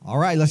All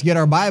right, let's get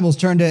our Bibles.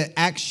 Turn to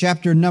Acts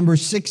chapter number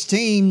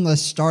 16.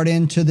 Let's start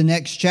into the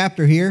next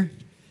chapter here.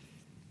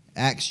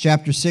 Acts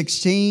chapter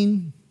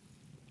 16.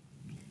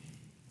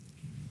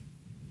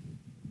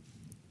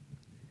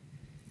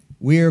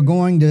 We're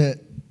going to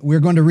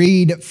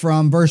read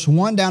from verse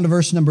 1 down to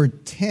verse number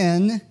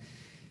 10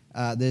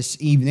 this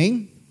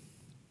evening.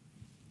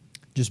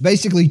 Just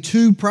basically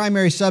two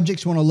primary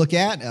subjects we want to look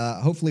at.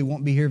 Hopefully,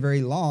 won't be here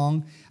very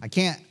long. I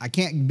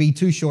can't be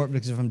too short,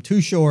 because if I'm too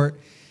short,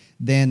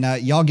 then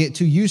y'all get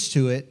too used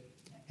to it,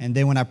 and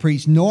then when I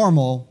preach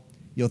normal,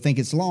 you'll think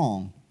it's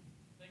long.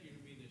 I think it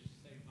would be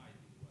the same height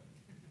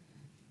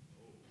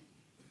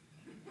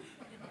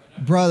either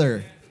way.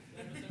 Brother,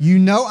 you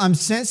know I'm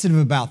sensitive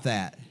about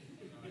that.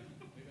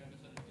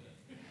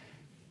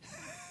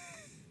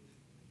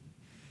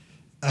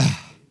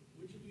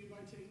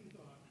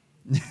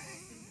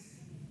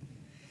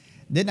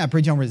 Didn't I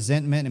preach on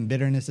resentment and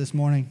bitterness this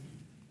morning?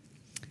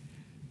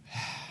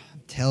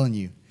 I'm telling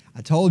you.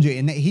 I told you,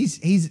 and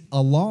he's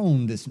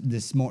alone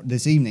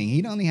this evening.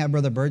 He don't even have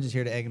Brother Burgess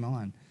here to egg him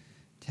on. I'm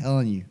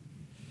telling you.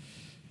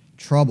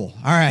 Trouble.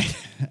 All right.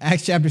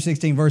 Acts chapter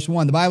 16, verse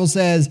 1. The Bible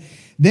says,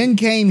 "Then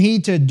came he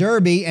to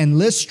Derbe and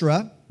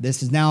Lystra."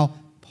 This is now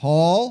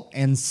Paul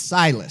and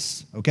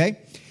Silas. Okay?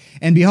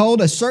 "And behold,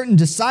 a certain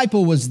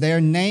disciple was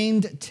there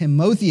named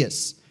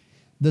Timotheus,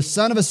 the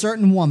son of a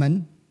certain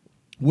woman,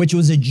 which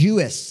was a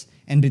Jewess,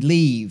 and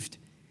believed.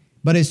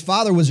 But his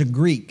father was a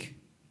Greek,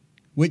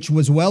 which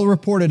was well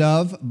reported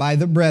of by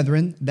the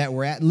brethren that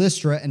were at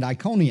Lystra and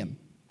Iconium.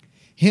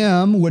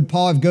 Him would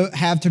Paul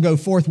have to go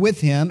forth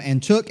with him,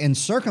 and took and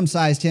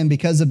circumcised him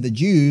because of the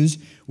Jews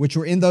which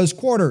were in those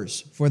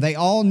quarters, for they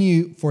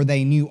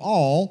knew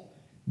all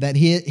that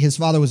his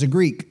father was a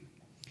Greek.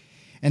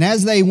 And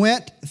as they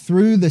went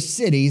through the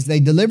cities, they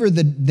delivered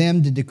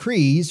them the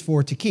decrees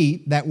for to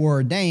keep that were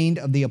ordained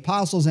of the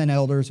apostles and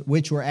elders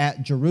which were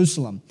at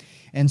Jerusalem.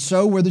 And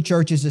so were the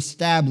churches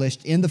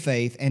established in the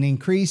faith and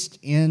increased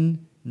in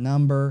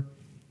number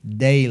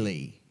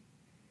daily."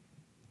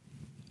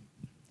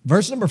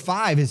 Verse number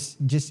 5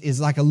 is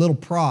like a little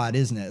prod,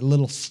 isn't it? A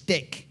little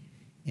stick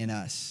in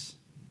us.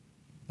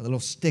 A little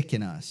stick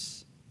in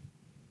us.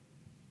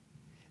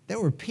 There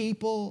were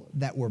people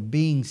that were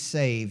being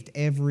saved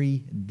every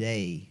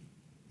day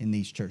in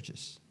these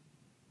churches.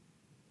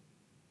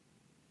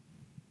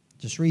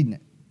 Just reading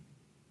it.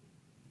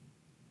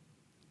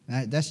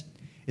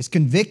 It's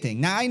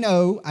convicting. Now I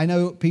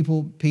know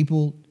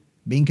people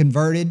being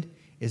converted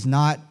is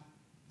not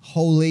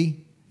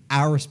wholly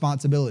our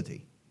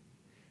responsibility.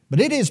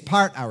 But it is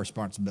part our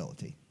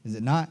responsibility, is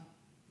it not?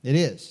 It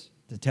is,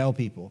 to tell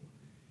people,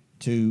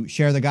 to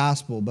share the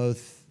gospel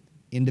both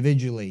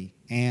individually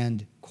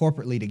and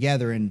corporately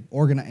together in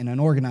an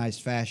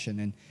organized fashion.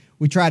 And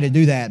we try to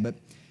do that, but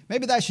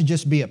maybe that should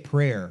just be a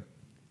prayer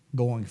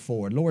going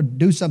forward. Lord,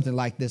 do something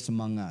like this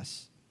among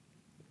us.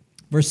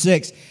 Verse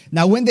 6,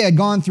 "Now when they had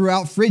gone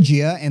throughout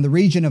Phrygia and the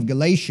region of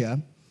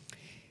Galatia,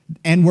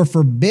 and were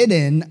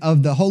forbidden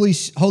of the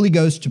Holy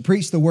Ghost to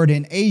preach the word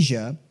in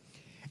Asia,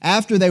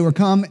 after they were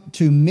come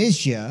to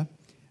Mysia,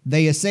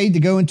 they essayed to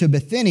go into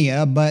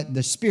Bithynia, but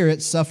the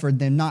Spirit suffered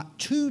them not.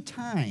 2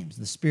 times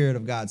the Spirit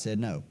of God said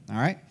no. All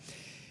right?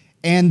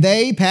 And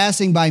they,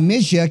 passing by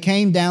Mysia,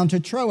 came down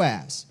to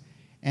Troas.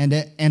 And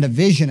a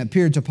vision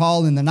appeared to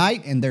Paul in the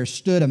night, and there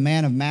stood a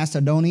man of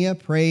Macedonia,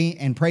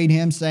 prayed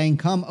him, saying,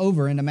 'Come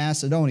over into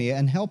Macedonia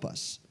and help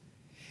us.'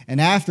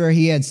 And after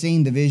he had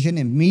seen the vision,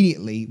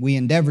 immediately we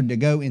endeavored to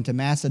go into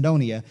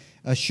Macedonia,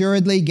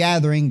 assuredly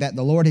gathering that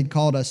the Lord had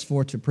called us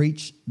for to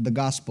preach the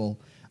gospel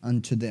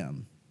unto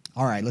them."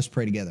 All right, let's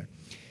pray together.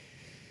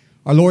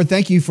 Our Lord,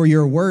 thank you for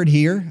your word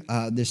here,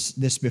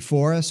 this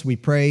before us. We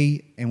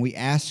pray and we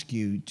ask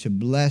you to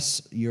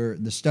bless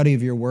the study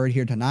of your word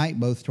here tonight,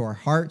 both to our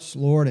hearts,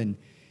 Lord, and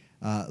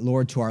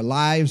Lord, to our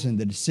lives and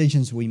the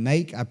decisions we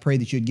make. I pray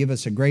that you'd give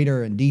us a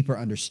greater and deeper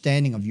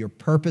understanding of your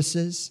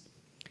purposes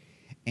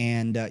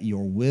and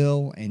your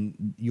will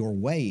and your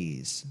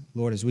ways.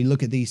 Lord, as we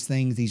look at these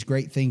things, these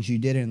great things you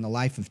did in the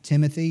life of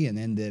Timothy and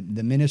then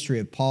the ministry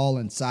of Paul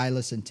and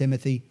Silas and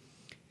Timothy,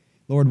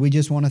 Lord, we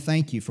just want to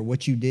thank you for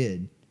what you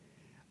did.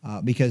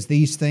 Because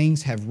these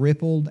things have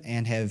rippled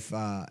and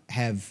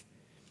have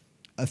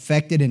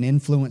affected and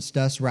influenced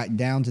us right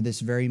down to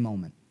this very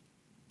moment.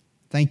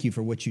 Thank you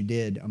for what you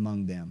did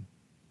among them.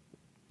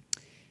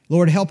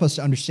 Lord, help us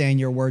to understand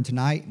your word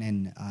tonight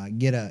and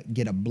get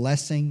a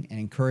blessing and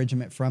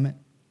encouragement from it.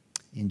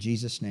 In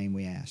Jesus' name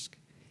we ask.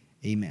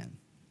 Amen.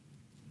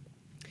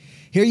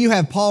 Here you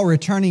have Paul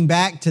returning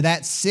back to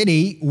that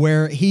city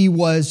where he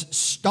was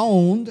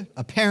stoned,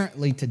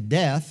 apparently to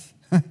death,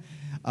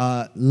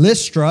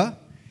 Lystra.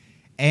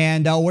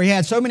 And where he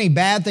had so many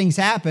bad things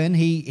happen,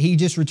 he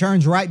just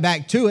returns right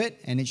back to it,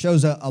 and it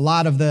shows a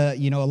lot of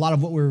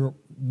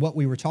what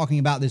we were talking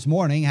about this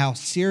morning, how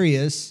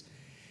seriously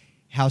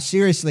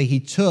he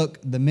took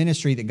the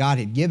ministry that God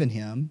had given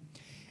him,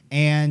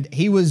 and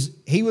he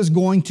was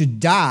going to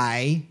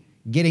die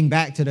getting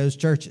back to those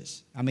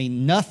churches. I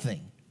mean,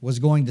 nothing was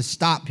going to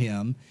stop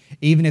him,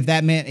 even if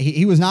that meant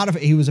he was not.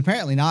 He was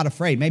apparently not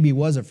afraid. Maybe he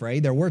was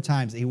afraid. There were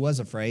times that he was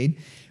afraid,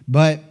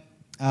 but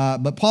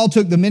Paul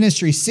took the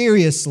ministry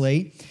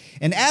seriously.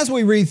 And as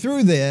we read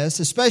through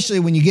this, especially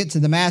when you get to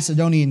the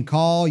Macedonian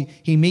call,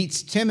 he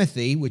meets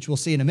Timothy, which we'll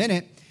see in a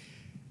minute.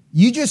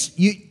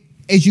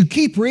 As you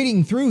keep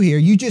reading through here,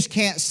 you just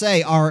can't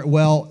say, all right,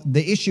 well,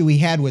 the issue he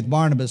had with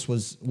Barnabas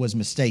was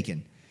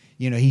mistaken.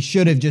 He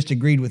should have just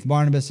agreed with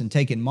Barnabas and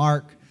taken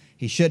Mark.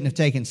 He shouldn't have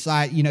taken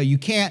Silas. You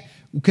can't,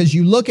 because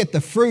you look at the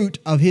fruit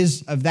of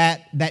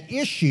that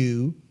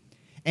issue,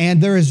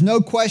 and there is no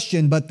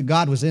question but that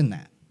God was in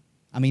that.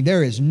 I mean,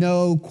 there is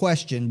no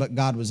question but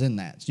God was in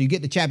that. So you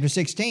get to chapter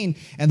 16,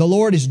 and the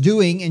Lord is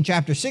doing in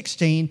chapter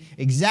 16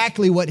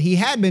 exactly what he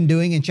had been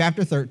doing in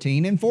chapter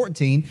 13 and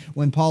 14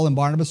 when Paul and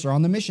Barnabas are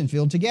on the mission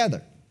field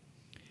together.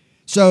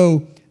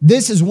 So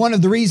this is one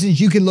of the reasons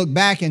you can look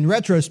back in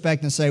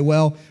retrospect and say,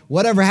 well,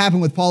 whatever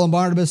happened with Paul and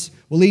Barnabas,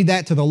 we'll leave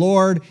that to the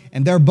Lord,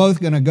 and they're both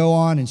going to go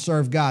on and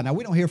serve God. Now,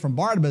 we don't hear from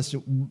Barnabas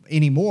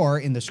anymore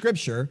in the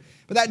Scripture,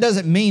 but that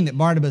doesn't mean that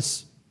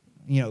Barnabas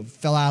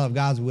fell out of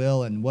God's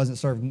will and wasn't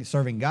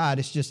serving God.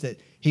 It's just that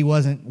he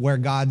wasn't where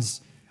God's,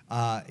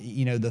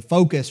 the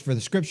focus for the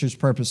Scripture's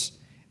purpose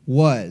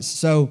was.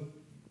 So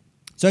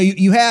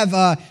you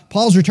have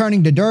Paul's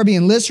returning to Derbe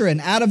and Lystra, and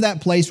out of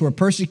that place where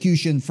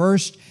persecution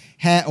first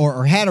had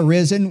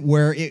arisen,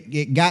 where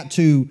it got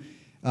to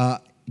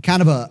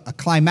kind of a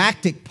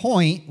climactic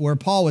point where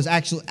Paul was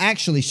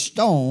actually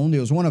stoned. It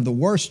was one of the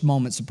worst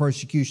moments of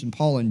persecution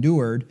Paul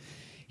endured.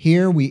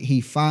 Here he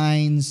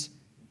finds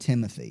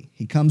Timothy.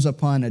 He comes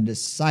upon a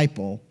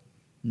disciple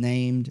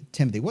named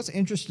Timothy. What's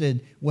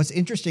interesting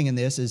in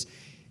this is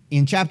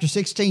in chapter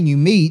 16 you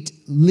meet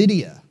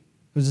Lydia,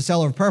 who's a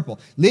seller of purple.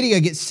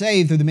 Lydia gets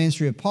saved through the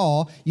ministry of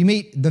Paul. You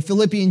meet the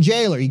Philippian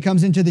jailer. He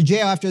comes into the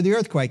jail after the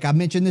earthquake I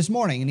mentioned this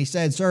morning, and he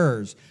said,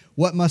 "Sirs,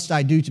 what must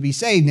I do to be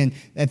saved?" And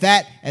at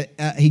that,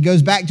 he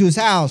goes back to his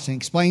house and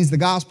explains the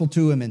gospel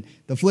to him, and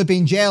the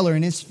Philippian jailer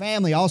and his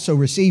family also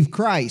receive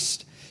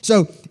Christ.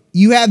 So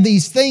you have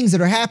these things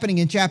that are happening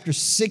in chapter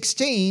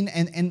 16,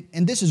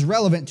 and this is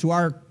relevant to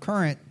our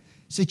current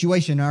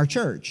situation in our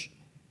church,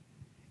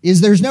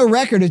 is there's no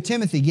record of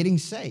Timothy getting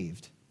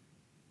saved.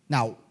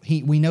 Now,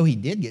 we know he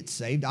did get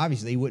saved.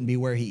 Obviously, he wouldn't be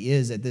where he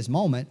is at this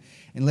moment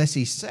unless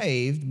he's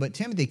saved, but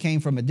Timothy came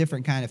from a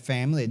different kind of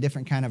family, a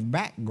different kind of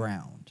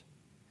background,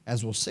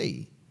 as we'll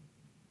see.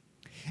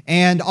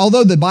 And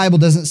although the Bible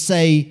doesn't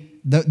say,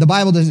 the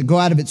Bible doesn't go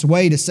out of its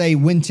way to say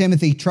when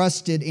Timothy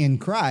trusted in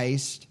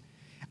Christ,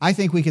 I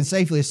think we can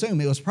safely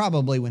assume it was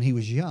probably when he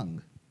was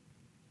young,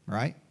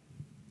 right?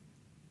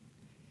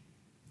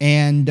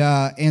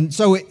 And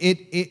so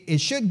it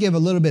should give a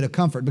little bit of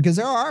comfort, because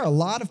there are a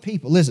lot of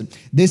people. Listen,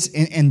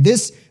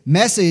 this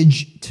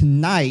message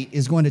tonight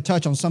is going to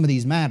touch on some of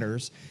these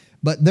matters,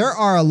 but there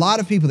are a lot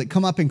of people that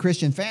come up in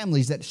Christian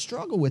families that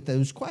struggle with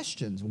those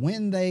questions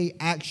when they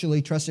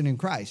actually trusted in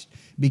Christ,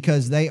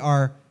 because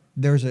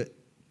there's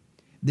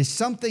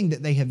something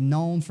that they have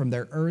known from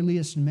their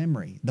earliest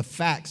memory, the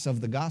facts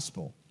of the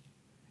gospel.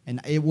 And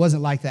it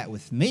wasn't like that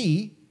with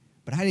me,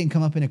 but I didn't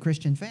come up in a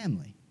Christian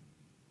family.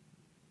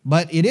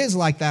 But it is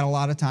like that a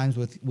lot of times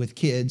with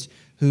kids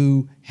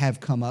who have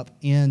come up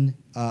in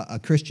a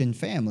Christian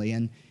family.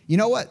 And you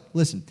know what?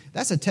 Listen,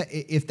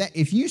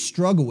 if you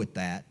struggle with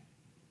that,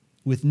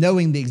 with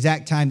knowing the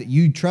exact time that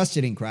you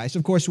trusted in Christ,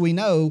 of course we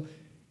know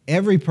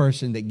every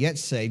person that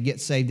gets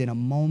saved in a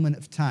moment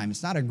of time.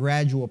 It's not a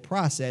gradual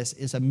process,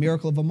 it's a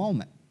miracle of a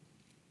moment.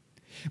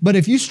 But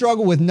if you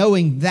struggle with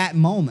knowing that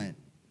moment,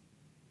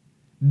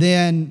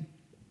 then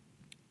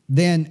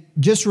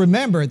just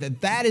remember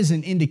that is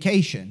an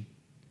indication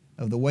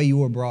of the way you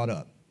were brought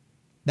up.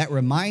 That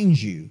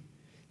reminds you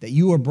that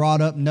you were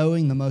brought up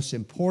knowing the most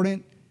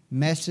important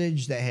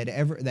message that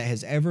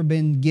has ever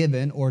been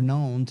given or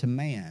known to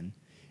man.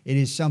 It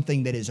is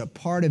something that is a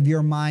part of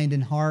your mind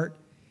and heart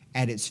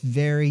at its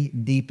very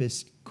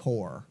deepest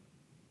core.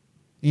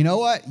 You know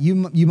what?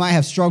 You might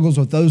have struggles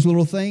with those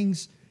little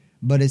things,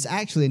 but it's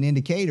actually an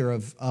indicator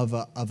of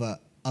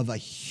a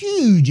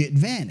huge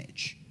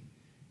advantage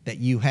that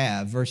you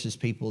have versus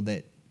people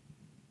that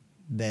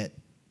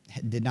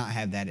did not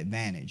have that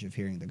advantage of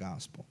hearing the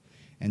gospel.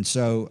 And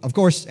so, of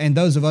course, and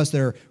those of us that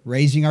are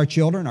raising our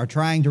children, are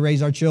trying to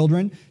raise our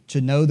children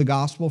to know the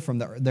gospel from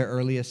their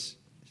earliest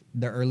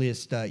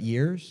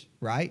years,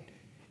 right?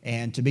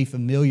 And to be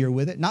familiar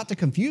with it, not to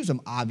confuse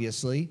them,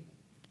 obviously,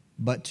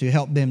 but to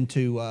help them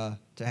to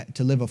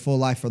live a full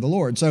life for the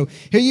Lord. So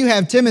here you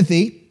have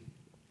Timothy.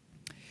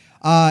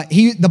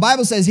 The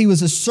Bible says he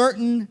was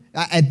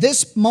at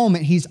this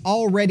moment, he's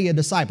already a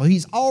disciple.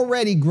 He's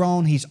already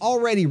grown. He's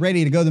already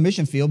ready to go to the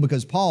mission field,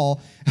 because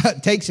Paul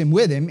takes him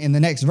with him in the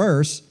next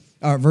verse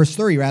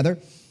 3 rather.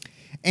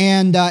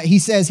 And he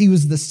says he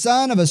was the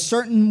son of a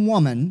certain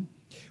woman,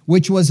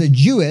 which was a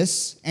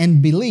Jewess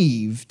and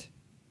believed,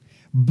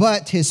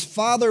 but his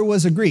father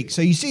was a Greek.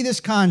 So you see this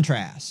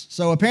contrast.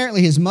 So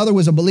apparently his mother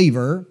was a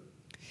believer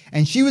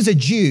and she was a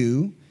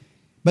Jew,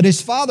 but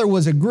his father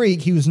was a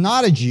Greek. He was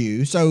not a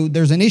Jew. So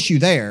there's an issue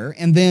there.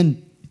 And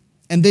then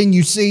And then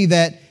you see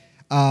that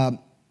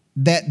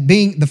that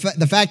being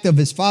the fact of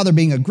his father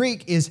being a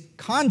Greek is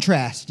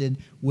contrasted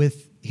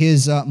with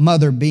his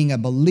mother being a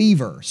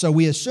believer. So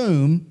we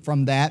assume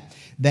from that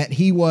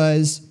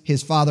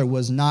his father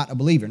was not a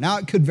believer. Now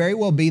it could very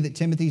well be that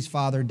Timothy's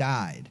father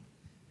died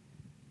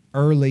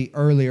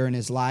earlier in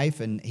his life,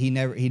 and he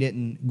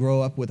didn't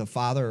grow up with a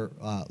father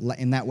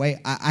in that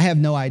way. I have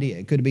no idea.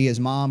 It could be his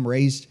mom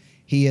raised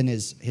he and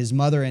his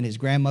mother and his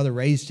grandmother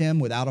raised him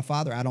without a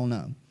father. I don't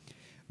know,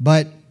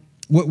 but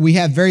we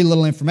have very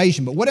little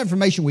information. But what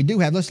information we do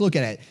have, let's look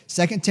at it.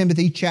 2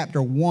 Timothy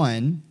chapter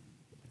 1.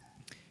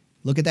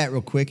 Look at that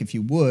real quick, if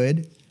you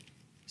would.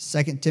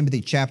 2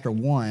 Timothy chapter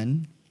 1.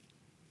 And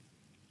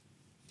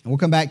we'll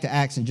come back to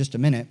Acts in just a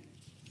minute.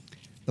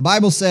 The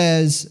Bible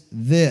says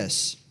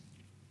this.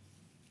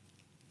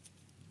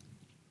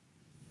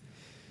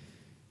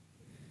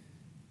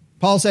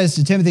 Paul says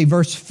to Timothy,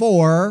 verse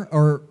 3,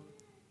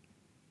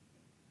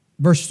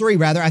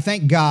 I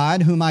thank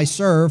God, whom I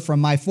serve from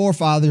my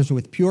forefathers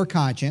with pure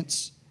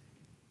conscience,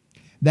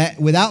 that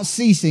without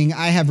ceasing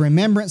I have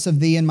remembrance of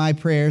thee in my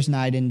prayers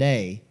night and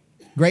day,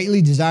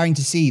 greatly desiring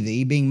to see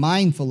thee, being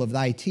mindful of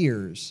thy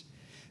tears,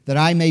 that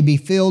I may be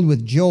filled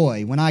with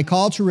joy. When I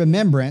call to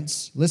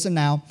remembrance, listen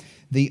now,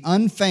 the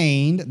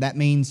unfeigned, that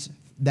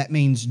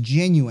means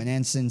genuine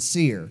and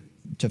sincere.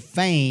 To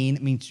feign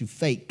means to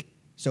fake.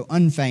 So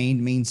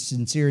unfeigned means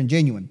sincere and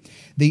genuine.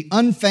 The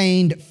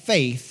unfeigned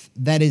faith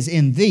that is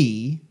in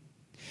thee,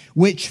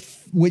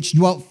 which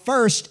dwelt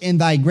first in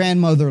thy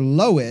grandmother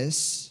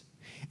Lois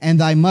and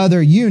thy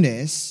mother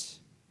Eunice,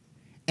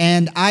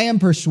 and I am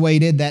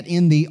persuaded that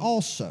in thee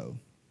also.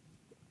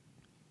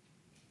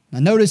 Now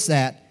notice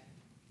that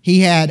he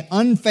had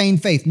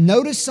unfeigned faith.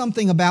 Notice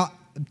something about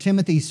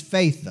Timothy's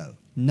faith, though.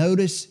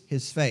 Notice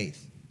his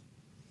faith.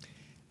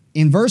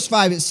 In verse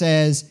 5 it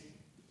says,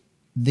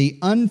 the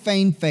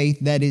unfeigned faith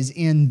that is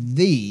in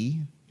thee,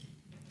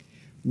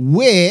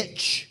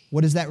 which,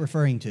 what is that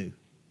referring to?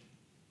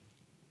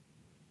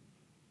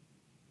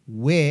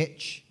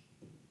 Which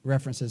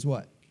references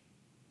what?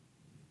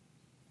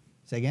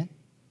 Say again?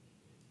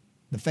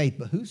 The faith,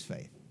 but whose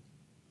faith?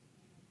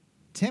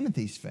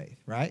 Timothy's faith,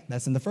 right?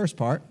 That's in the first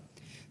part.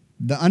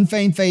 The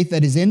unfeigned faith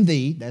that is in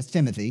thee, that's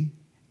Timothy.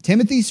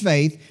 Timothy's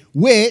faith,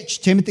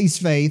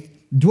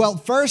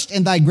 dwelt first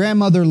in thy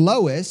grandmother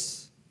Lois,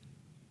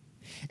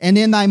 and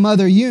in thy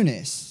mother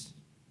Eunice.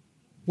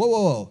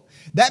 Whoa.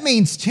 That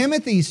means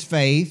Timothy's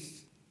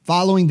faith,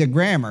 following the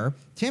grammar,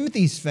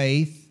 Timothy's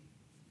faith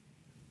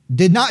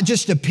did not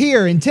just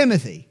appear in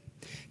Timothy.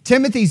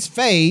 Timothy's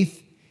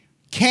faith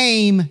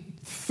came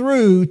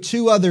through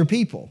two other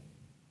people.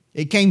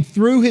 It came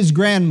through his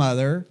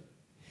grandmother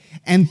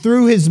and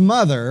through his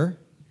mother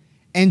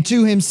and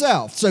to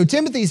himself. So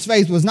Timothy's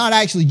faith was not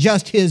actually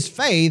just his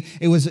faith.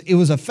 It was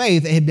a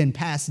faith that had been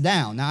passed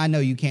down. Now I know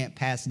you can't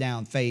pass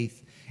down faith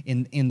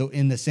in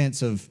the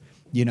sense of,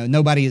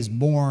 nobody is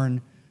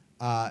born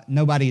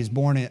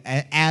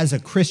as a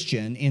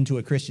Christian into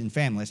a Christian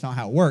family. That's not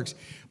how it works.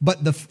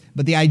 But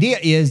the idea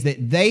is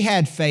that they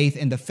had faith,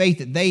 and the faith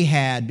that they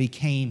had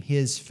became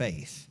his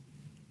faith.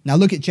 Now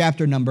look at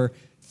chapter number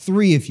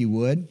 3, if you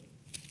would.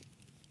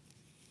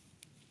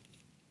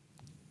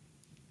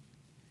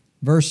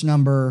 Verse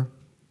number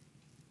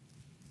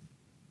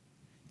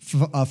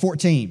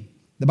 14.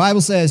 The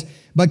Bible says,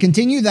 but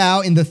continue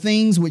thou in the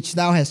things which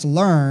thou hast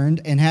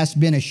learned and hast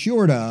been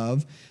assured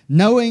of,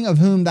 knowing of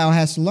whom thou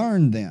hast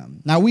learned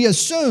them. Now we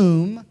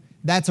assume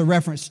that's a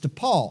reference to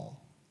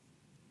Paul,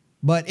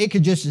 but it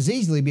could just as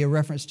easily be a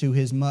reference to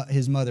his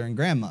mother and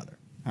grandmother.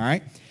 All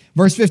right?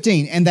 Verse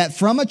 15, and that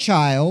from a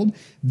child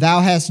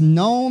thou hast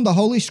known the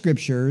holy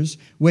scriptures,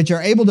 which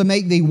are able to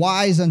make thee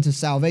wise unto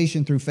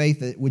salvation through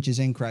faith which is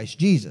in Christ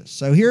Jesus.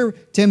 So here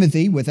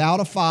Timothy, without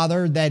a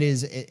father, that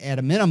is at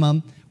a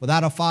minimum,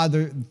 without a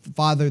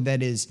father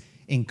that is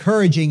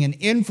encouraging and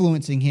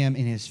influencing him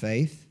in his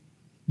faith,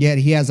 yet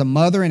he has a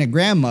mother and a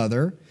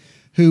grandmother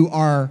who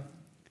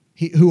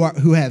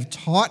have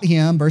taught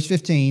him, verse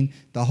 15,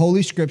 the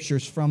holy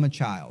scriptures from a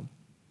child.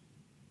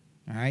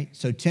 All right,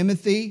 so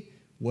Timothy,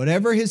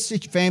 whatever his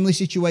family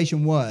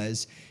situation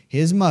was,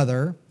 his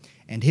mother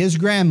and his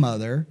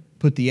grandmother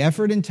put the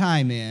effort and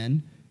time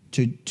in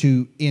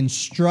to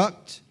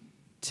instruct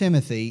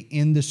Timothy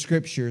in the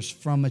scriptures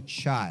from a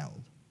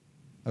child.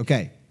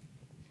 Okay.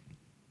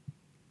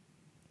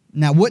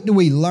 Now, what do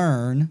we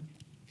learn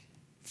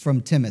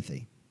from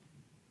Timothy?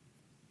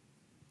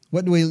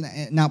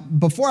 Now,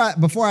 before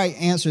I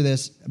answer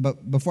this,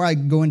 but before I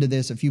go into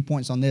this, a few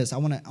points on this, I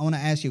want to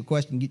ask you a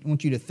question. I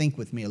want you to think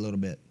with me a little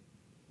bit.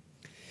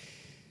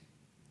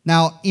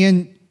 Now,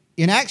 in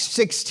Acts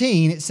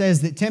 16, it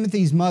says that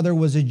Timothy's mother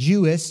was a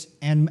Jewess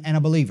and a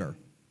believer.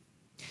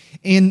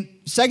 In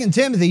 2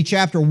 Timothy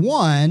chapter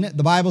 1,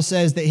 the Bible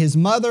says that his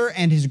mother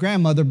and his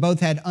grandmother both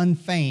had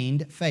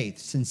unfeigned faith,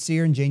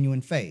 sincere and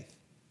genuine faith.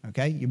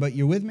 Okay,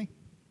 you're with me?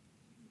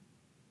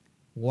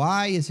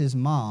 Why is his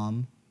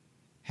mom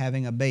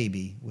having a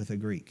baby with a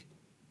Greek?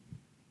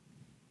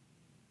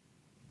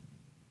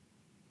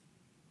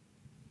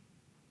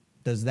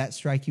 Does that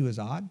strike you as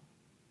odd?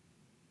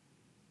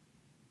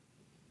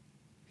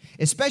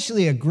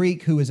 especially a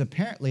Greek who was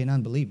apparently an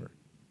unbeliever.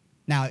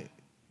 Now,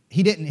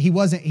 he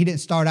didn't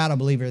start out a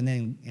believer and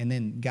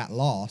then got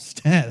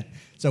lost.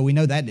 So we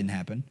know that didn't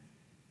happen.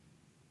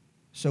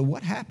 So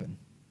what happened?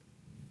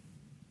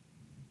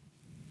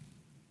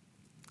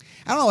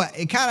 I don't know.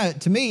 It kind of,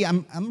 to me,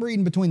 I'm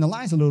reading between the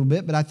lines a little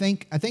bit, but I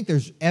think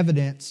there's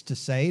evidence to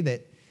say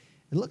that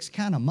it looks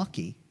kind of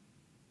mucky.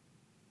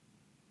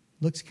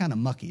 Looks kind of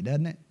mucky,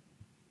 doesn't it?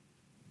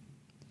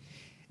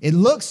 It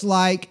looks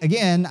like,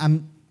 again,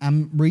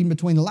 I'm reading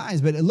between the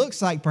lines, but it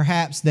looks like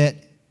perhaps that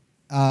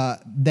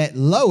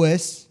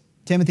Lois,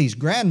 Timothy's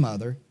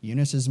grandmother,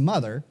 Eunice's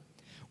mother,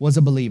 was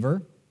a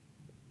believer,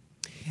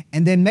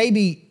 and then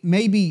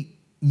maybe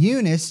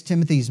Eunice,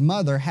 Timothy's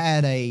mother,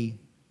 had a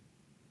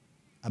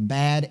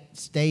bad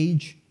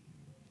stage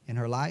in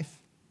her life.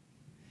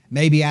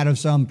 Maybe out of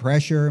some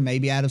pressure,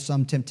 maybe out of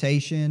some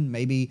temptation,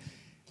 maybe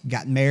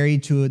got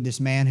married to this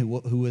man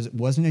who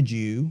wasn't a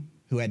Jew,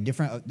 who had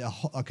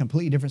a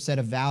completely different set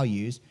of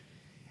values.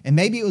 And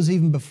maybe it was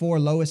even before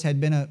Lois had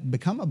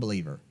become a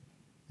believer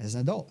as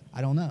an adult.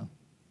 I don't know.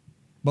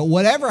 But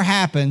whatever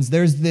happens,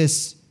 there's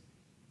this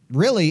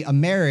really a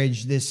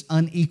marriage, this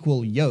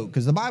unequal yoke,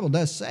 because the Bible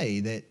does say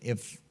that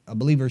if a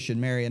believer should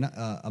marry a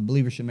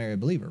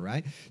believer,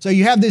 right? So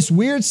you have this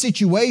weird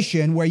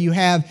situation where you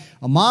have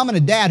a mom and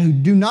a dad who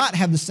do not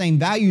have the same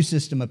value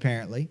system,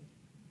 apparently.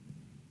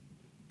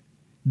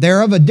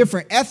 They're of a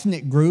different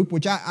ethnic group,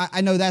 which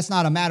I know that's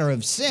not a matter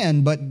of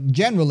sin, but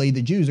generally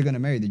the Jews are going to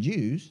marry the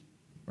Jews,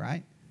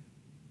 right?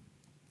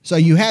 So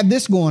you have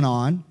this going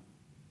on,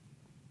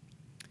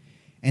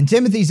 and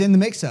Timothy's in the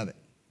mix of it.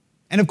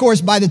 And of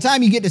course, by the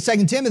time you get to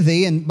 2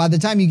 Timothy, and by the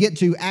time you get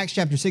to Acts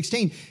chapter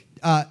 16,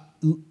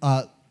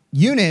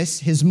 Eunice,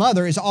 his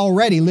mother, is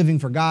already living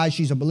for God.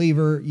 She's a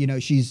believer. You know,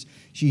 she's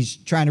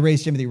trying to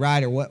raise Timothy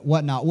right or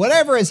whatnot.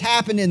 Whatever has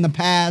happened in the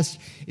past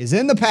is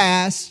in the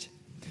past.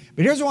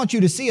 But here's what I want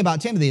you to see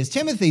about Timothy is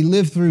Timothy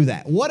lived through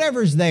that.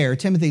 Whatever's there,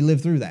 Timothy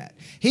lived through that.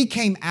 He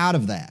came out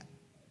of that.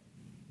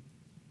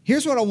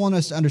 Here's what I want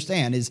us to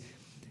understand is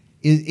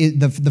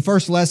the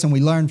first lesson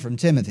we learned from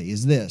Timothy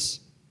is this.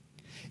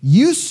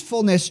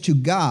 Usefulness to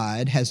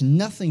God has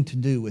nothing to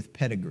do with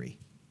pedigree.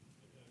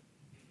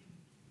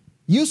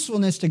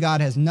 Usefulness to God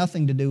has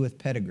nothing to do with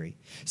pedigree.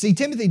 See,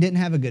 Timothy didn't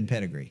have a good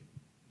pedigree.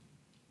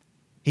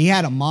 He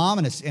had a mom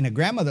and a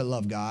grandmother that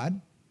loved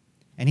God,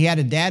 and he had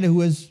a dad who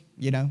was,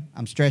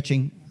 I'm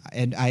stretching,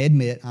 and I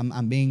admit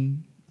I'm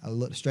being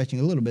stretching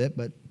a little bit,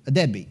 but a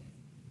deadbeat.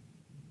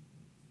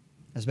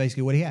 That's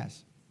basically what he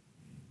has.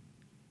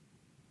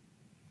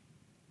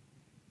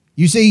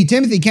 You see,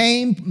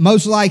 Timothy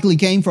most likely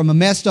came from a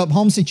messed up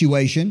home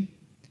situation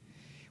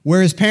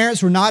where his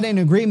parents were not in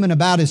agreement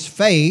about his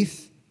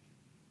faith.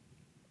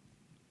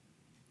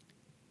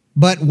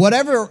 But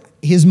whatever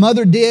his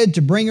mother did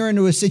to bring her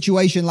into a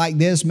situation like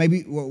this,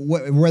 maybe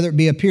whether it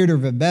be a period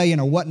of rebellion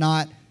or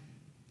whatnot,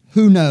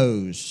 who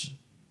knows?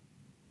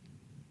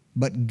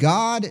 But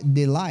God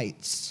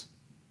delights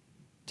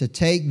to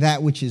take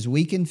that which is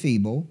weak and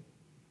feeble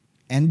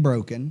and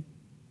broken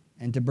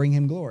and to bring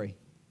him glory.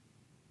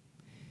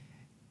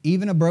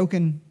 Even a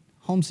broken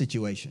home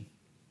situation.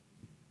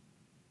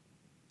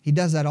 He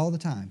does that all the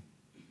time.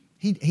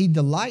 He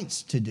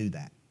delights to do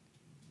that.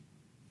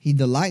 He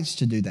delights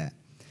to do that.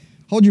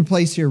 Hold your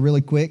place here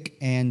really quick,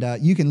 and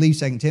you can leave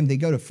 2 Timothy.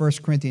 Go to 1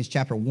 Corinthians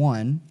chapter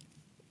 1.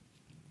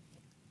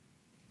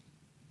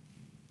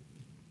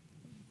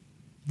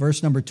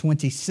 Verse number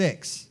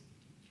 26.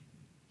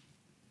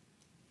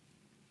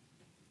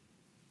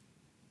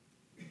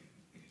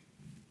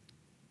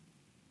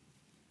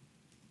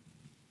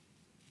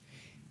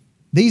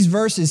 These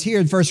verses here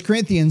in 1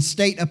 Corinthians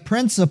state a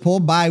principle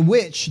by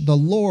which the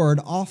Lord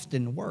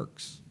often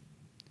works.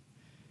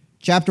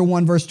 Chapter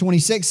 1, verse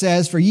 26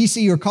 says, "For ye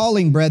see your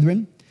calling,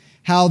 brethren,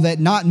 how that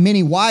not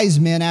many wise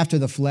men after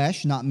the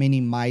flesh, not many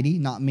mighty,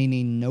 not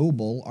many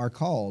noble are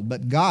called.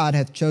 But God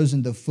hath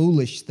chosen the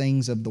foolish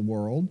things of the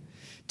world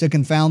to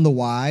confound the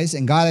wise,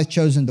 and God hath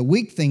chosen the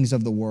weak things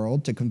of the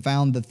world to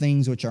confound the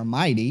things which are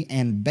mighty,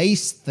 and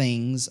base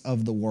things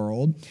of the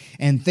world,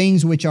 and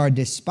things which are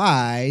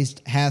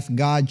despised hath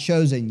God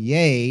chosen,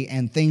 yea,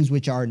 and things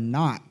which are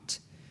not,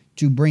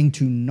 to bring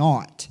to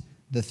naught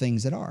the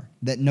things that are,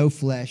 that no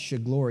flesh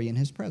should glory in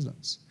his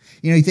presence."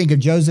 You think of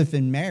Joseph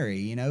and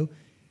Mary,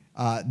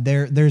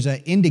 there's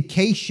an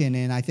indication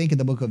in, I think, in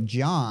the book of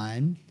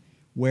John,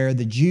 where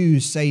the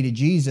Jews say to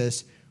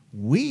Jesus,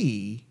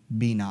 "We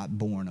be not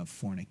born of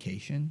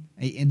fornication."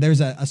 And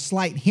there's a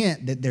slight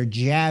hint that they're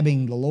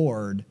jabbing the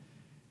Lord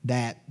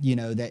that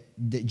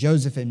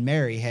Joseph and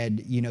Mary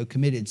had,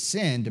 committed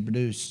sin to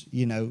produce,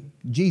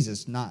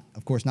 Jesus,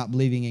 of course, not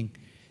believing in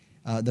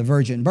the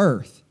virgin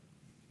birth.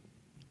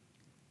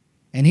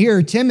 And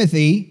here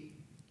Timothy,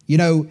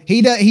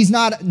 he's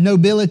not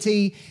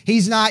nobility.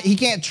 He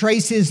can't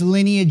trace his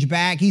lineage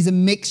back. He's a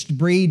mixed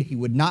breed. He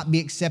would not be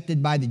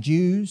accepted by the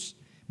Jews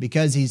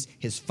because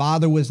his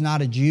father was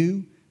not a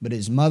Jew, but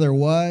his mother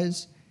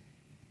was.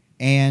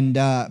 And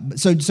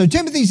so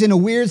Timothy's in a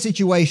weird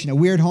situation, a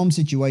weird home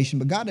situation,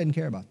 but God doesn't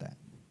care about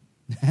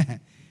that.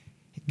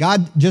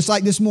 God, just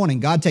like this morning,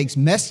 God takes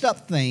messed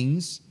up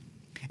things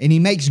and He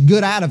makes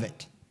good out of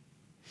it.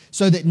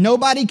 So that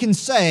nobody can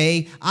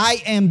say,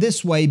 I am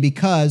this way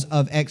because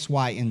of X,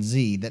 Y, and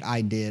Z that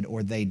I did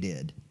or they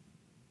did.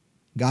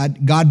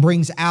 God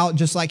brings out,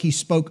 just like He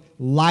spoke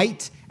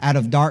light out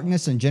of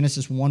darkness in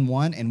Genesis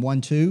 1:1 and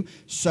 1:2,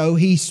 so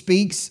He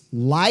speaks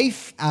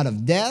life out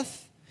of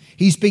death.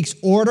 He speaks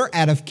order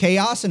out of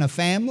chaos in a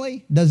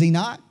family, does He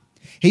not?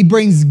 He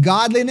brings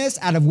godliness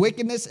out of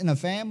wickedness in a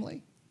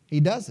family. He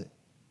does it.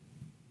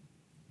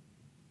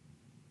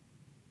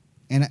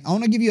 And I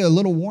want to give you a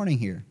little warning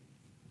here.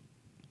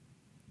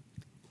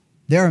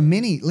 There are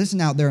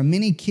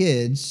many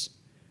kids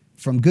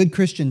from good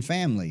Christian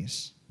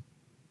families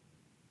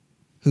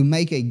who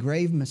make a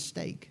grave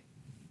mistake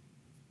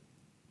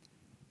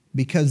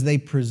because they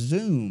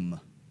presume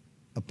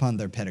upon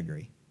their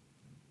pedigree.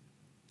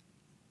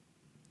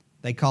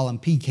 They call them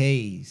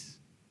PKs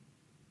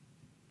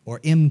or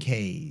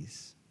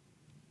MKs,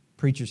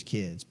 preacher's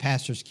kids,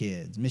 pastor's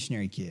kids,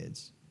 missionary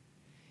kids.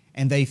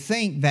 And they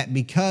think that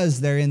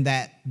because they're in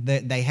that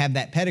they have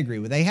that pedigree,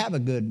 where they have a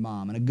good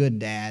mom and a good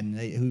dad and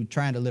who are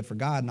trying to live for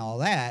God and all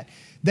that,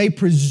 they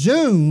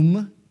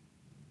presume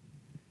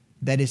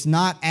that it's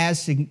not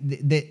as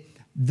that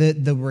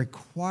the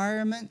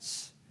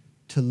requirements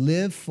to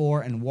live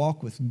for and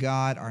walk with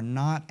God are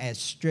not as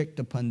strict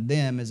upon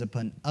them as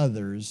upon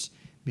others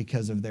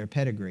because of their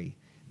pedigree.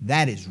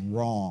 That is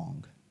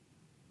wrong.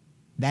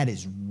 That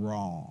is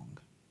wrong.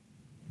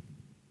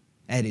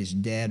 That is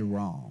dead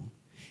wrong.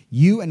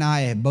 You and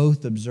I have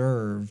both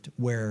observed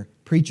where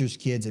preachers'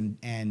 kids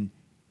and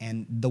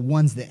the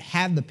ones that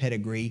have the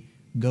pedigree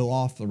go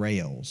off the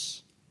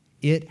rails.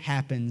 It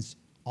happens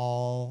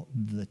all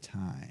the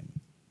time.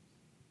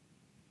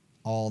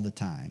 All the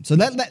time. So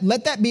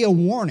let that be a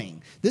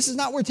warning. This is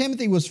not where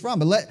Timothy was from,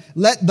 but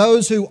let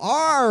those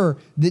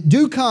that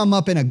do come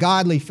up in a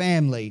godly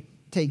family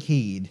take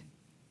heed.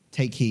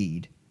 Take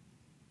heed.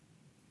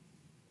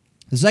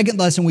 The second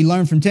lesson we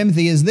learn from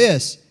Timothy is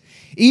this.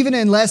 Even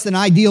in less than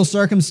ideal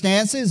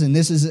circumstances, and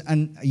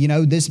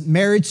this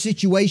marriage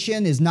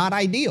situation is not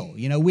ideal.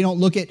 We don't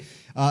look at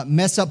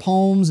mess up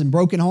homes and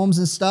broken homes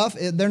and stuff.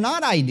 They're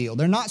not ideal.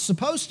 They're not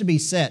supposed to be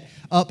set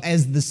up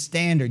as the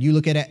standard. You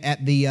look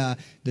at the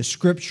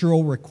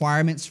scriptural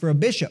requirements for a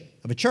bishop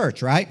of a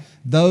church, right?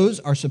 Those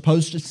are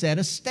supposed to set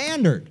a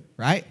standard,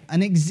 right?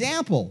 An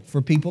example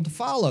for people to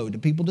follow, to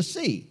people to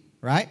see,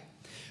 right?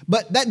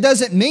 But that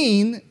doesn't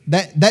mean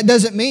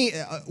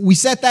we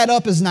set that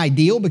up as an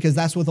ideal because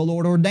that's what the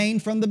Lord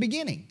ordained from the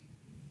beginning.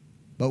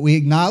 But we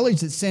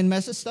acknowledge that sin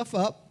messes stuff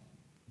up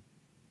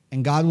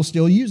and God will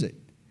still use it.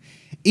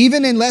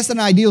 Even in less than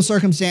ideal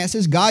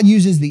circumstances, God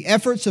uses the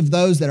efforts of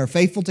those that are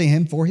faithful to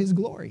Him for His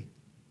glory.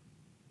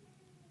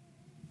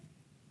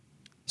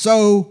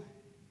 So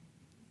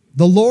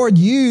the Lord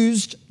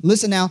used,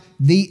 listen now,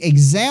 the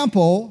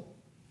example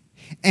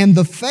and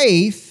the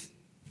faith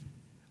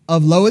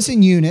of Lois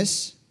and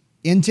Eunice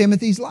in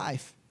Timothy's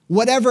life.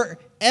 Whatever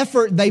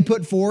effort they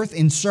put forth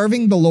in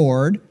serving the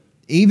Lord,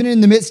 even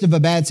in the midst of a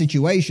bad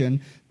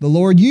situation, the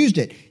Lord used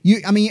it.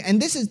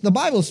 The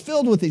Bible is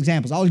filled with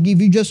examples. I'll give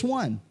you just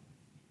one.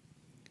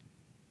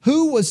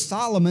 Who was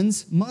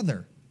Solomon's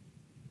mother?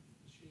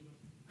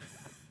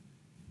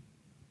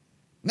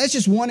 That's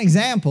just one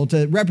example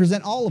to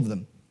represent all of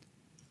them.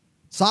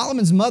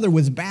 Solomon's mother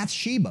was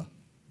Bathsheba.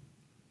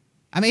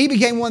 He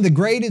became one of the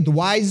greatest, the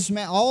wisest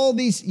man, all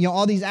these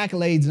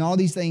accolades and all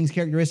these things,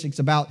 characteristics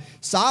about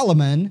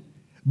Solomon.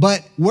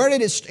 But where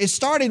did it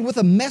started with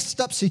a messed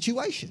up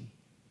situation.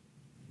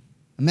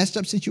 A messed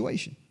up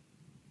situation.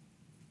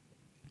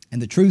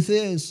 And the truth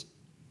is,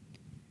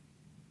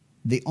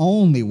 the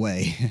only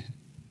way,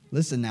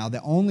 listen now,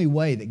 the only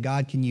way that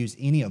God can use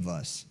any of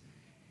us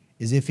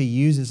is if He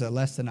uses a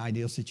less than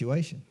ideal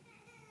situation.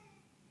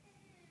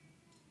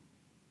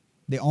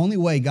 The only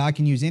way God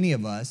can use any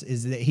of us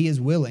is that He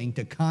is willing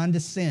to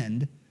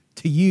condescend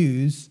to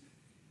use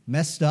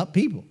messed up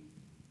people.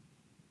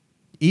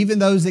 Even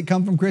those that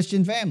come from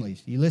Christian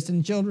families. You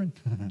listen, children?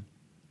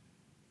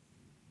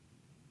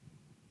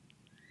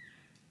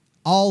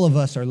 All of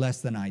us are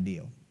less than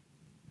ideal.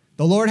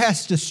 The Lord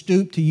has to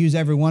stoop to use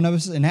every one of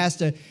us, and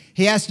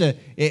He has to,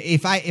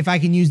 if I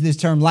can use this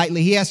term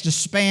lightly, He has to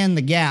span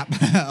the gap,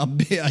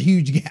 a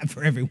huge gap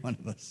for every one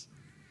of us.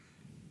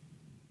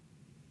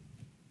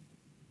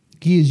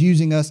 He is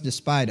using us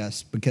despite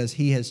us because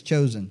He has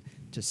chosen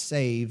to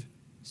save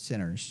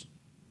sinners.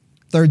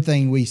 Third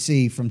thing we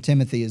see from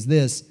Timothy is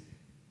this.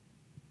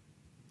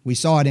 We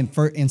saw it in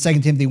 2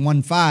 Timothy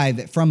 1:5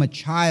 that from a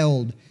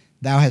child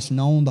thou hast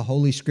known the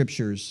Holy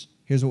Scriptures.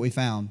 Here's what we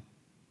found.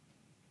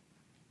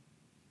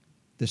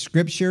 The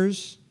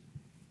Scriptures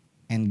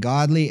and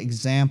godly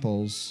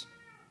examples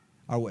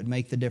are what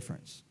make the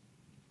difference.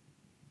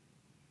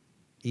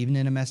 Even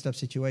in a messed up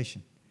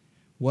situation.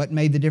 What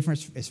made the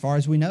difference, as far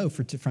as we know,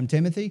 from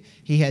Timothy?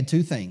 He had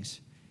two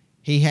things.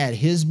 He had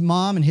his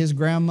mom and his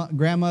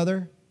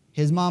grandmother,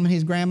 his mom and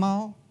his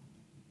grandma,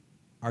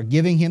 are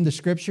giving him the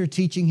Scripture,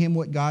 teaching him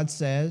what God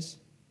says.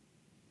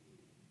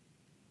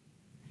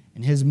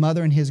 and his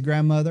mother and his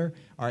grandmother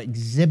are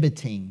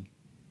exhibiting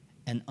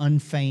an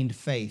unfeigned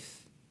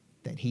faith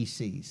that he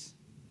sees.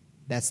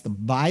 That's the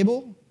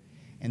Bible,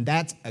 and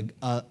that's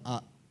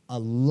a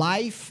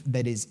life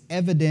that is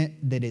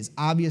evident, that is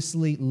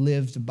obviously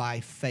lived by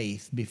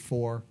faith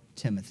before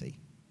Timothy.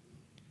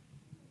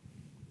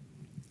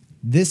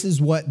 This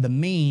is what the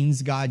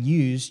means God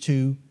used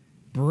to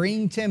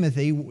bring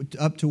Timothy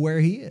up to where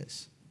he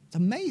is. It's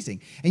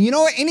amazing. And you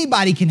know what?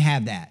 Anybody can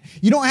have that.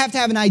 You don't have to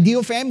have an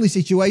ideal family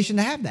situation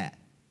to have that,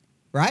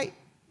 right?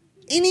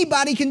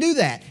 Anybody can do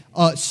that.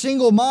 A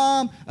single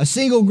mom, a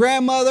single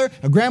grandmother,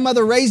 a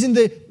grandmother raising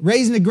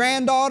a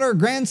granddaughter, a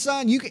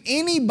grandson.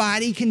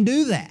 Anybody can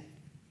do that.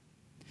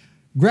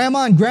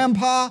 Grandma and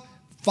grandpa,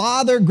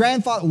 father,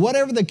 grandfather,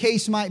 whatever the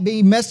case might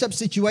be, messed up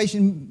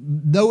situation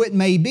though it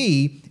may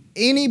be,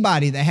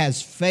 anybody that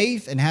has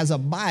faith and has a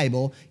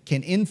Bible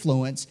can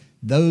influence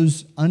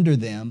those under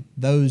them,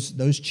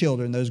 those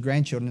children, those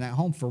grandchildren at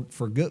home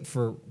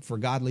for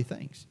godly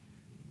things.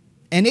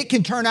 And it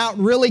can turn out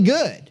really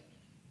good.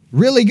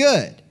 Really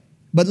good.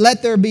 But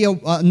let there be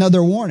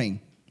another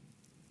warning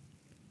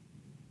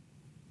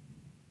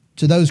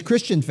to those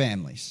Christian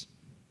families.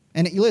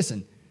 And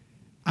listen,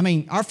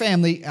 our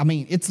family,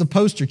 it's the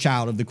poster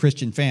child of the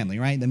Christian family,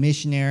 right? The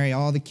missionary,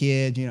 all the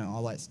kids,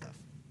 all that stuff.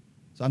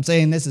 So I'm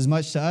saying this as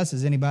much to us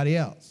as anybody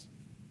else.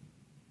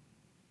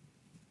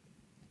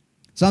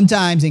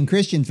 Sometimes in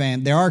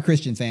there are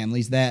Christian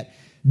families that,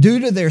 due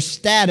to their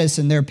status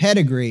and their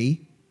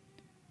pedigree,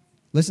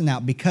 listen now,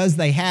 because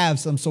they have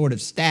some sort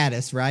of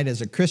status, right,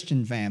 as a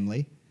Christian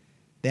family,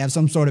 they have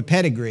some sort of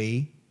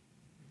pedigree,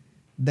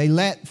 they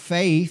let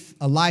faith,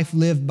 a life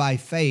lived by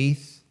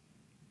faith,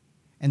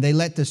 and they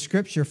let the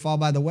Scripture fall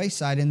by the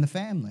wayside in the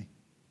family.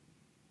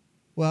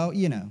 Well,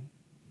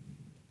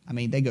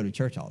 they go to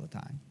church all the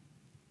time.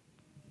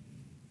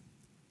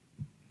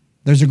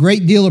 There's a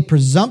great deal of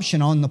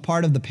presumption on the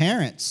part of the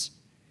parents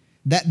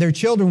that their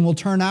children will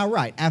turn out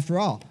right. After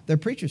all, they're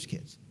preachers'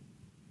 kids.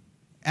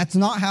 That's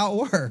not how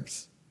it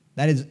works.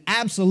 That is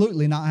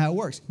absolutely not how it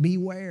works.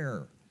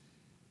 Beware.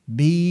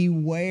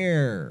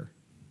 Beware.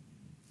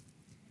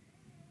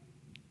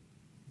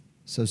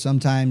 So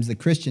sometimes the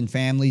Christian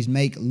families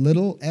make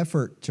little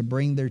effort to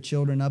bring their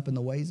children up in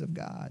the ways of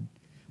God.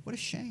 What a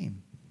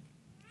shame.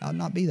 It ought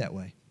not be that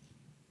way.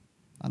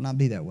 It ought not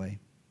be that way.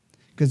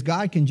 Because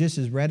God can just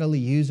as readily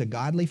use a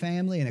godly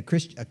family and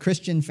a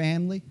Christian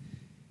family,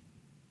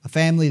 a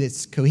family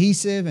that's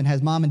cohesive and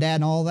has mom and dad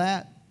and all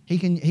that. He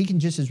can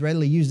just as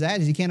readily use that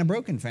as he can a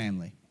broken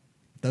family.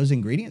 Those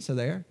ingredients are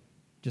there,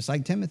 just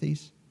like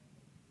Timothy's.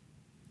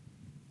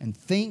 And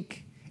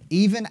think,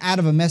 even out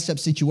of a messed up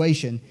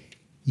situation,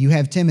 you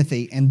have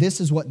Timothy, and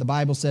this is what the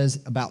Bible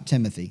says about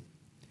Timothy.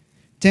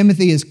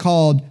 Timothy is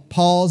called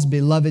Paul's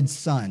beloved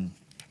son.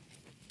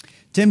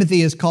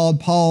 Timothy is called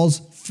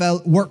Paul's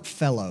work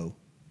fellow.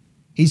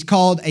 He's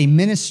called a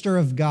minister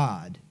of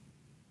God.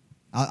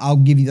 I'll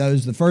give you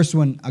those. The first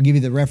one, I'll give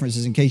you the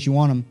references in case you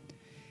want them.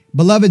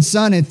 Beloved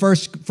son in 1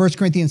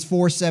 Corinthians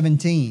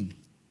 4:17.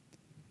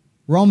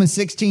 Romans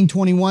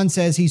 16:21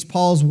 says he's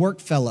Paul's work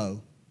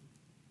fellow.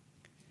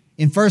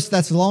 In 1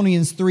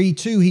 Thessalonians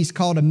 3:2, he's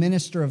called a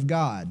minister of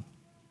God.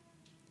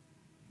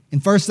 In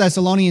 1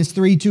 Thessalonians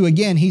 3:2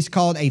 again, he's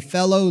called a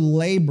fellow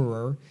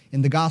laborer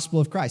in the gospel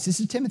of Christ. This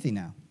is Timothy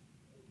now.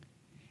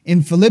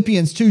 In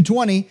Philippians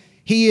 2:20,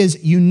 he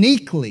is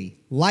uniquely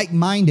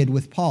like-minded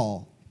with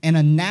Paul and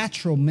a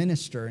natural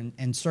minister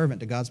and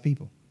servant to God's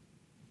people.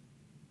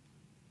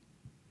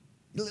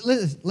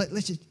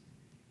 Let's just,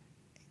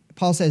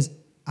 Paul says,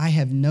 I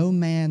have no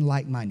man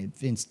like-minded.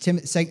 In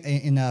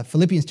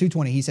Philippians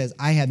 2:20, he says,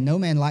 I have no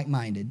man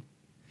like-minded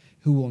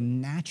who will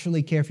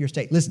naturally care for your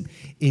state. Listen,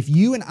 if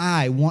you and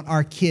I want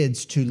our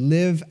kids to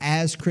live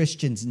as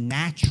Christians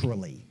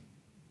naturally,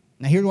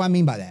 now here's what I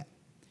mean by that.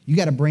 You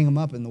got to bring them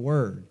up in the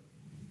Word.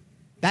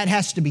 That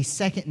has to be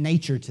second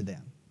nature to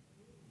them.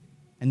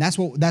 And that's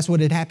what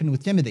had happened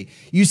with Timothy.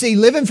 You see,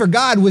 living for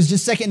God was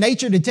just second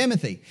nature to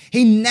Timothy.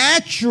 He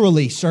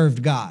naturally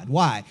served God.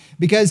 Why?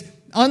 Because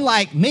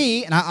unlike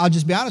me, and I'll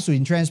just be honest with you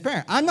and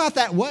transparent, I'm not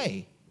that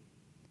way.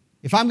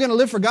 If I'm going to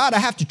live for God, I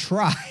have to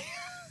try.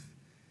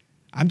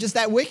 I'm just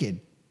that wicked.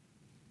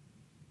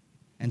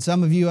 And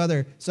some of you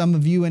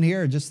in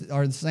here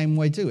are the same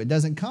way too. It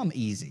doesn't come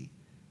easy.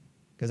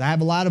 Because I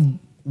have a lot of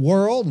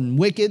world and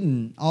wicked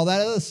and all that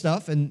other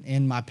stuff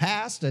in my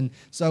past, and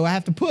so I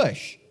have to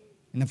push.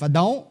 And if I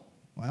don't,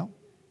 well,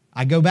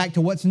 I go back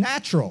to what's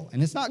natural,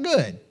 and it's not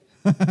good.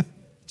 It's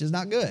just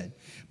not good.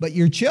 But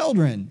your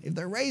children, if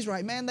they're raised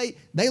right, man,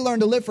 they learn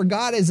to live for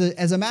God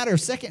as a matter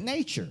of second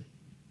nature.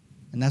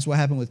 And that's what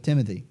happened with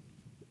Timothy.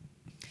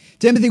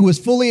 Timothy was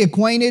fully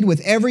acquainted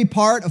with every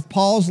part of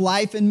Paul's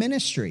life and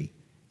ministry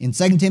in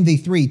 2 Timothy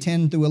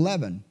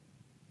 3:10-11.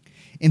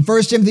 In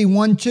 1 Timothy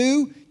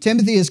 1:2,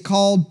 Timothy is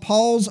called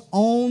Paul's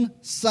own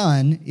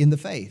son in the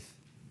faith.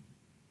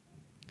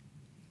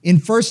 In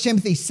 1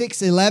 Timothy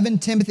 6:11,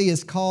 Timothy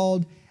is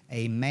called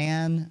a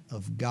man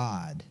of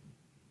God.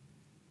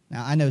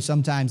 Now, I know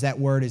sometimes that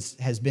word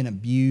has been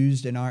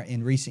abused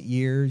in recent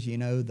years,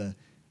 the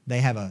They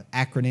have an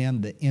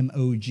acronym, the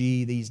MOG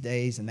these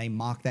days, and they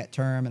mock that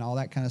term and all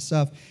that kind of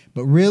stuff.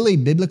 But really,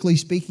 biblically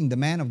speaking, the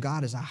man of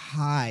God is a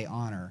high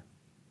honor.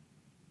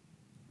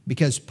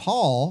 Because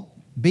Paul,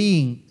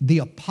 being the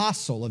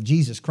apostle of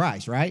Jesus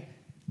Christ, right?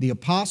 The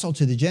apostle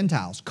to the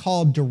Gentiles,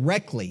 called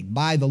directly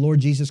by the Lord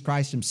Jesus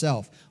Christ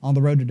himself on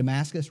the road to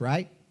Damascus,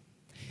 right?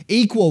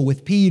 Equal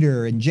with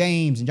Peter and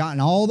James and John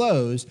and all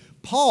those,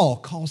 Paul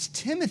calls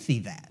Timothy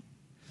that.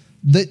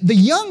 The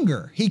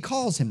younger, he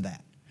calls him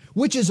that,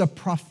 which is a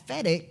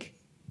prophetic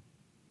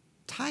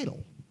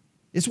title.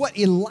 It's what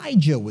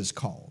Elijah was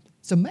called.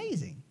 It's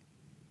amazing.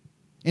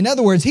 In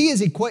other words,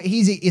 he's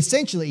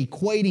essentially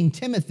equating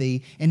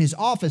Timothy and his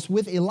office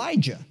with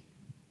Elijah.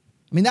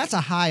 I mean, that's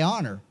a high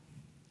honor.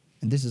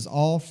 And this is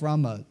all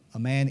from a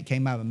man that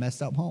came out of a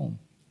messed up home.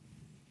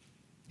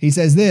 He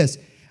says this,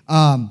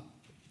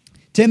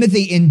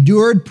 Timothy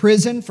endured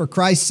prison for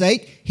Christ's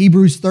sake.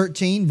 Hebrews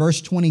 13,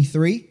 verse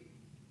 23.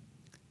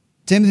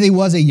 Timothy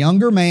was a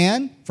younger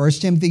man. 1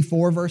 Timothy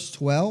 4, verse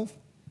 12.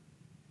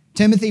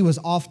 Timothy was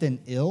often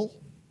ill.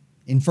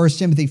 In 1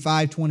 Timothy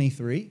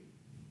 5:23.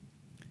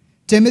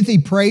 Timothy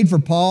prayed for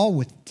Paul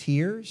with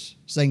tears.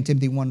 2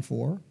 Timothy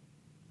 1:4.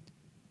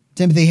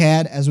 Timothy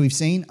had, as we've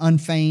seen,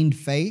 unfeigned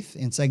faith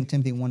in 2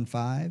 Timothy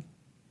 1:5.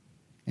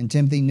 And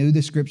Timothy knew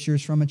the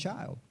Scriptures from a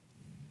child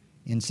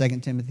in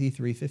 2 Timothy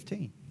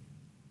 3:15.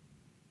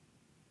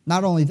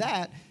 Not only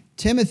that,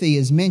 Timothy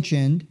is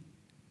mentioned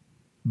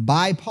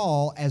by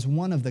Paul as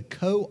one of the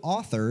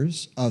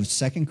co-authors of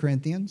 2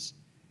 Corinthians,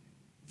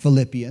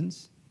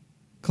 Philippians,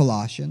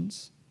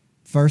 Colossians,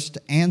 1st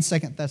and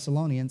 2nd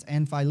Thessalonians,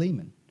 and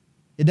Philemon.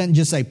 It doesn't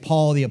just say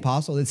Paul the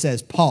apostle. It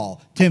says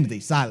Paul, Timothy,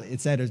 Silas,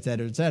 etc.,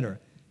 etc., etc.,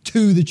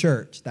 to the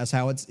church. That's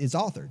how it's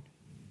authored.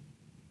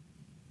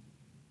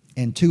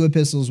 And 2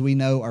 epistles we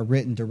know are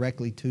written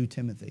directly to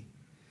Timothy.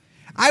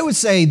 I would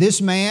say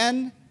this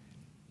man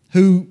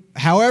who,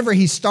 however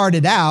he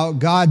started out,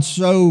 God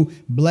so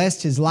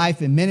blessed his life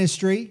and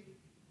ministry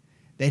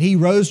that he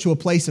rose to a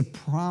place of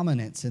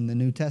prominence in the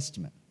New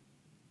Testament.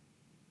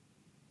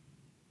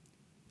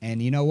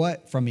 And you know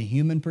what? From a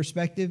human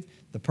perspective,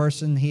 the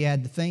person he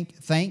had to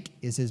thank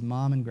is his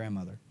mom and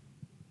grandmother.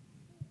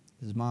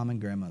 His mom and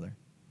grandmother.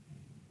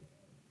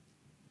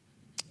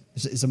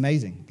 It's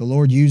amazing. The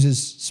Lord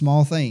uses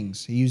small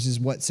things. He uses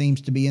what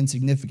seems to be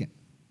insignificant.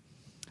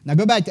 Now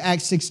go back to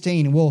Acts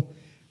 16 and we'll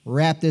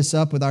wrap this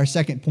up with our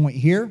second point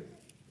here.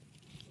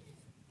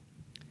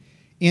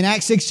 In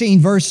Acts 16,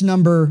 verse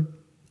number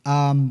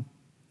 3,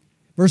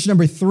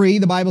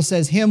 the Bible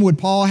says, "Him would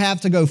Paul have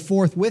to go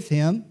forth with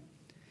him,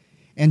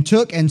 and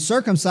took and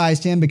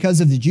circumcised him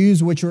because of the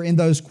Jews which were in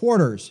those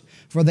quarters,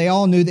 for they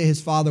all knew that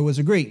his father was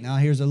a Greek." Now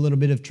here's a little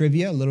bit of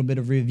trivia, a little bit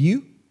of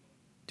review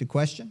to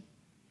question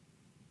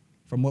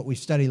from what we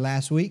studied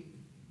last week.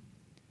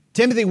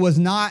 Timothy was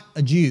not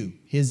a Jew.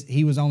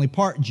 He was only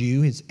part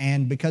Jew,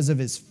 and because of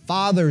his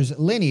father's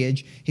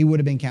lineage, he would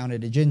have been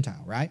counted a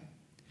Gentile, right?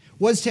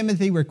 Was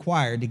Timothy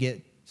required to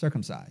get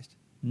circumcised?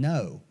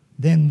 No.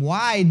 Then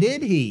why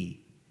did he?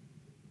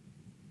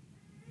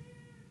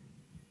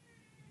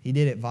 He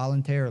did it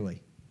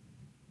voluntarily.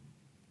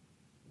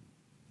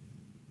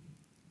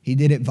 He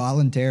did it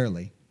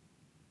voluntarily.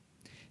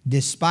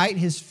 Despite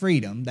his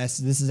freedom, this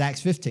is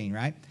Acts 15,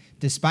 right?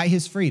 Despite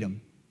his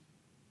freedom,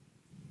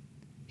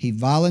 he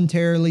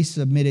voluntarily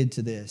submitted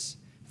to this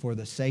for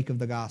the sake of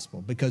the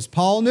gospel. Because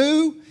Paul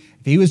knew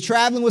if he was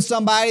traveling with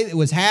somebody that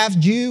was half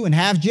Jew and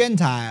half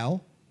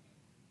Gentile,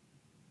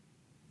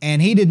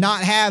 and he did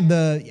not have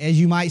the, as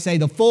you might say,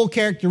 the full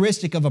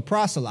characteristic of a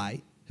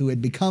proselyte who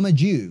had become a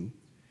Jew,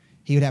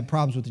 he would have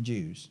problems with the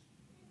Jews.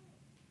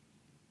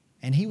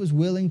 And he was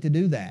willing to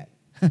do that.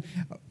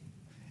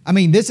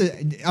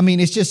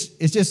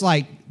 It's just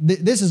like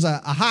this is a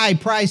high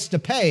price to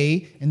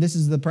pay, and this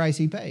is the price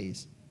he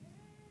pays.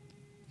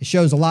 It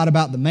shows a lot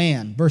about the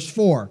man. Verse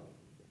 4.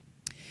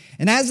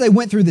 "And as they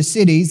went through the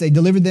cities, they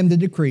delivered them the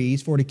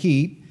decrees for to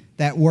keep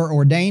that were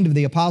ordained of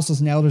the apostles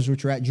and elders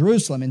which were at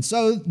Jerusalem. And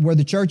so were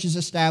the churches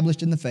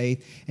established in the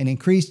faith and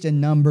increased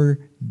in number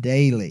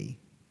daily."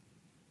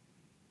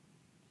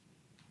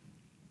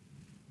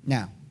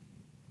 Now,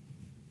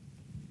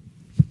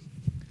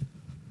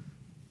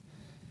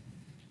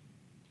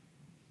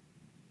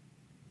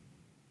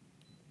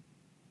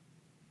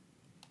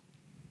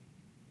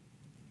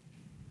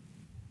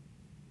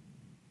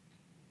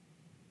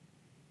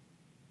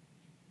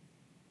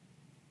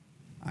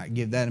 all right,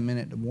 give that a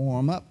minute to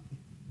warm up.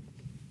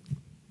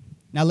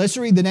 Now let's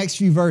read the next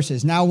few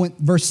verses.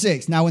 Verse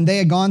 6. "Now when they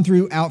had gone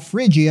throughout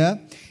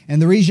Phrygia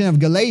and the region of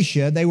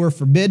Galatia, they were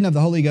forbidden of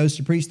the Holy Ghost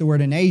to preach the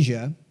word in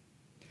Asia.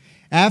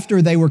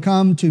 After they were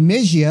come to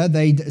Mysia,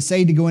 they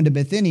essayed to go into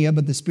Bithynia,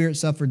 but the Spirit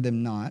suffered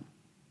them not.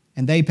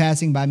 And they,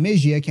 passing by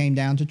Mysia, came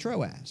down to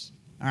Troas."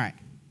 All right.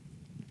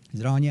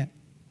 Is it on yet?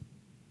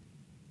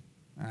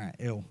 All right.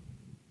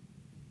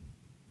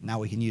 Now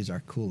we can use our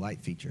cool light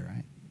feature,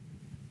 right?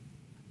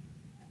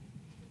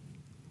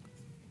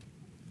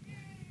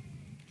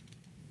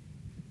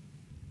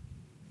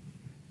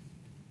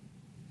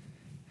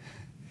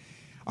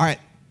 All right.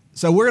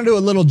 So we're going to do a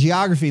little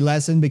geography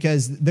lesson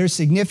because there's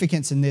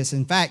significance in this.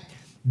 In fact,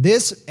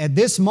 this at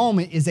this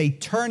moment is a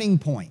turning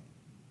point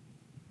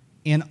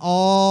in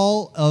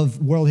all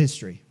of world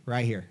history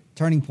right here.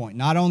 Turning point,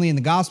 not only in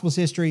the Gospels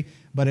history,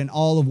 but in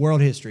all of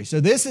world history. So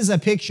this is a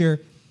picture.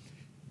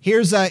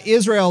 Here's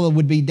Israel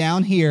would be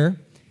down here.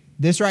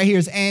 This right here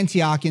is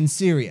Antioch in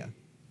Syria,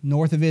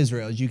 north of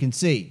Israel, as you can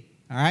see.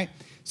 All right.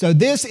 So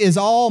this is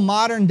all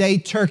modern day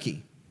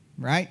Turkey,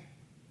 right?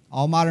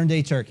 All modern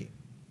day Turkey.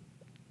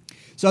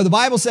 So the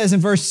Bible says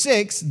in verse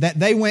 6 that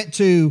they went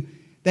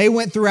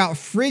throughout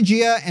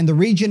Phrygia and the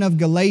region of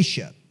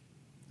Galatia.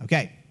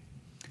 Okay.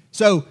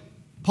 So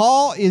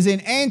Paul is in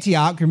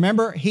Antioch.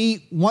 Remember,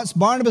 once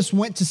Barnabas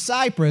went to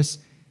Cyprus,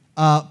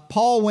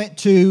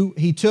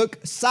 he took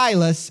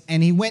Silas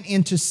and he went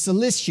into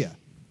Cilicia,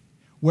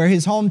 where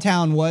his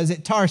hometown was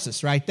at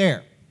Tarsus, right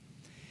there.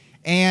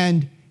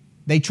 And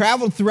they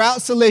traveled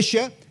throughout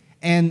Cilicia,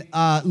 and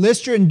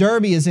Lystra and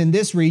Derbe is in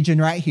this region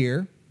right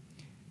here.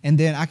 And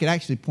then I could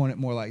actually point it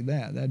more like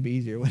that. That'd be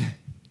easier, wouldn't it?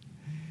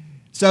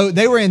 So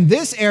they were in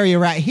this area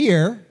right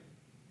here,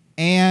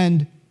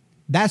 and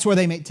that's where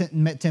they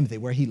met Timothy,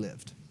 where he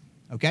lived.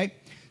 Okay?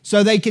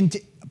 So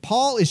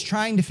Paul is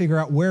trying to figure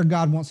out where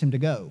God wants him to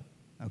go.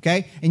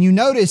 Okay? And you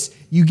notice,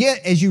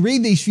 as you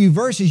read these few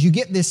verses, you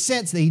get this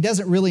sense that he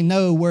doesn't really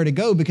know where to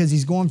go because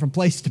he's going from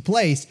place to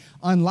place,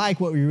 unlike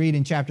what we read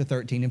in chapter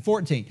 13 and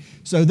 14.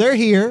 So they're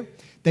here.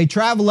 They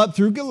travel up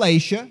through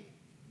Galatia,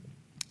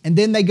 and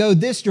then they go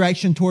this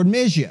direction toward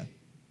Mysia.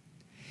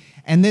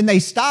 And then they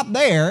stop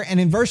there, and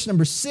in verse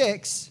number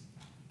 6,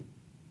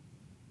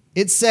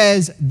 it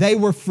says, they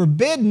were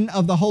forbidden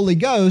of the Holy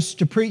Ghost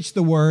to preach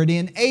the word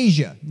in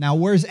Asia. Now,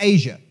 where's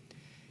Asia?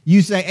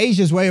 You say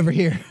Asia's way over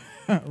here,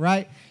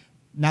 right?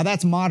 Now,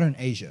 that's modern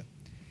Asia.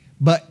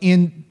 But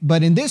in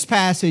this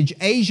passage,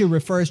 Asia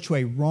refers to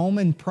a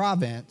Roman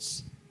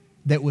province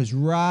that was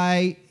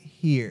right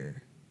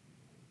here.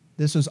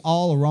 This was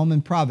all a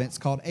Roman province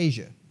called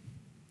Asia.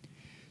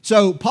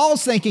 So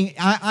Paul's thinking,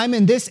 I'm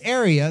in this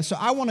area, so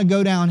I want to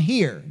go down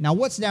here. Now,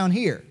 what's down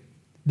here?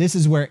 This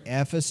is where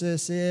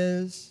Ephesus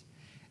is,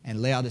 and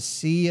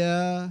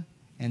Laodicea,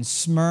 and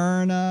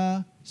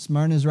Smyrna.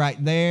 Smyrna's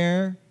right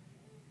there.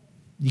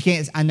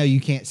 I know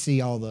you can't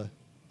see all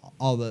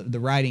the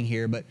writing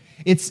here, but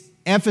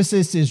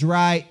Ephesus is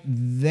right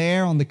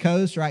there on the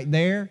coast, right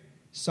there.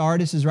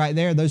 Sardis is right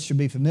there. Those should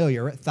be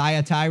familiar.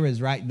 Thyatira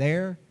is right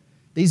there.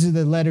 These are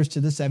the letters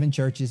to the 7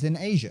 churches in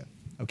Asia.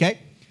 Okay?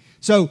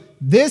 So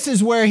this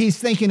is where he's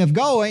thinking of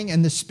going,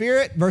 and the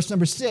Spirit, verse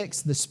number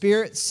 6, the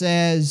Spirit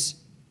says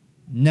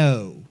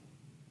no.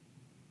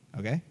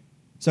 Okay?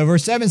 So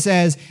verse 7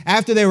 says,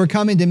 after they were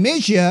coming to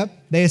Mysia,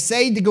 they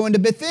essayed to go into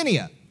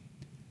Bithynia.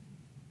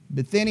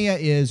 Bithynia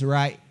is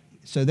right,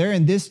 so they're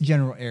in this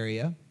general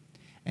area,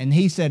 and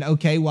he said,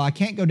 okay, well, I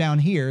can't go down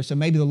here, so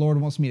maybe the Lord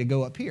wants me to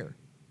go up here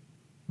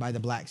by the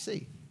Black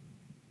Sea.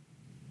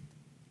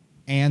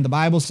 And the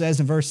Bible says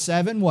in verse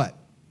 7, what?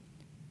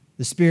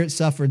 The Spirit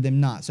suffered them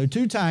not. So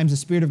 2 times the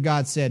Spirit of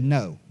God said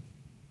no.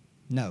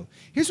 No.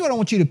 Here's what I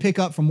want you to pick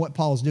up from what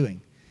Paul's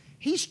doing.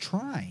 He's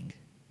trying.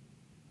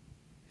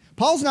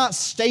 Paul's not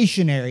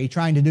stationary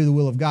trying to do the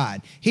will of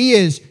God. He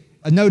is,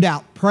 no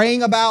doubt,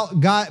 praying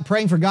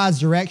for God's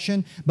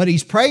direction, but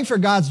he's praying for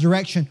God's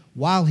direction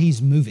while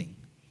he's moving.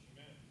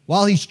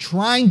 While he's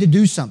trying to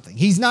do something.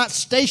 He's not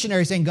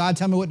stationary saying, God,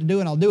 tell me what to do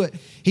and I'll do it.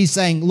 He's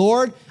saying,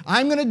 Lord,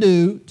 I'm going to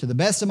do to the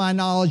best of my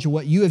knowledge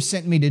what you have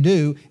sent me to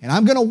do, and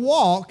I'm going to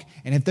walk,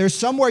 and if there's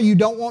somewhere you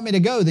don't want me to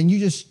go, then you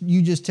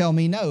just tell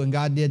me no, and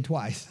God did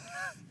twice.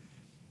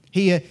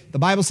 The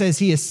Bible says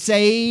he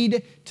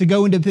essayed to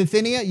go into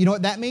Bithynia. You know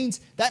what that means?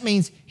 That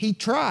means he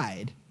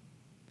tried.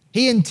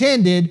 He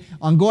intended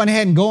on going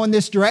ahead and going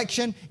this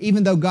direction,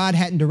 even though God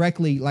hadn't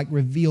directly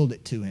revealed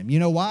it to him. You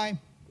know why?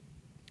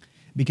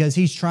 Because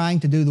he's trying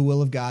to do the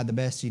will of God the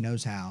best he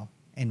knows how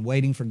and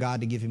waiting for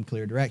God to give him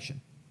clear direction.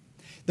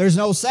 There's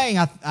an old saying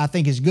I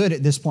think is good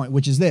at this point,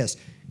 which is this: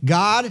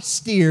 God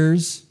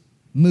steers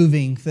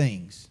moving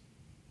things.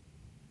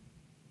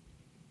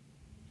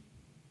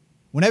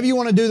 Whenever you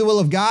want to do the will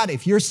of God,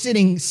 if you're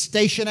sitting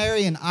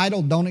stationary and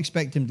idle, don't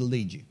expect him to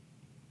lead you.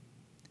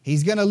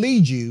 He's going to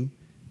lead you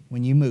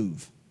when you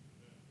move.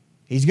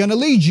 He's going to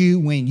lead you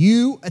when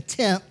you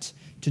attempt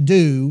to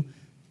do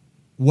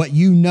what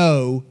you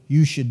know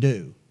you should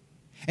do.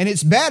 And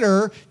it's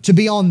better to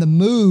be on the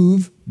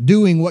move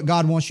doing what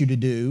God wants you to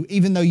do,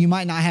 even though you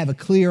might not have a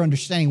clear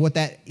understanding what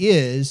that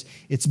is.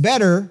 It's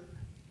better,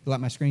 you like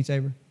my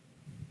screensaver?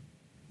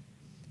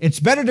 It's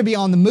better to be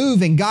on the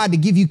move and God to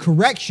give you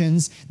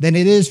corrections than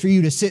it is for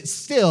you to sit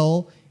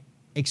still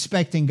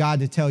expecting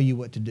God to tell you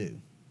what to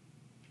do.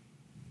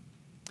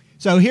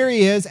 So here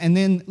he is, and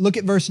then look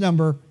at verse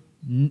number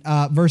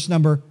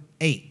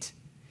 8.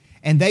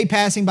 And they,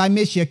 passing by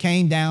Mysia,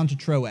 came down to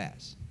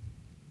Troas.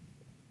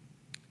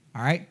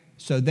 All right,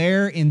 so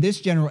they're in this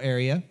general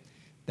area.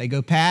 They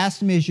go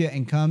past Mysia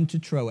and come to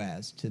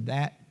Troas, to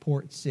that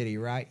port city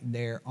right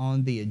there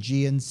on the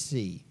Aegean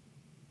Sea.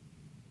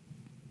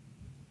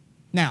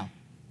 Now,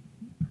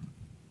 let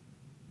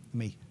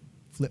me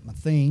flip my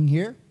thing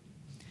here.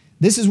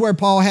 This is where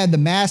Paul had the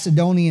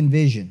Macedonian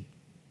vision.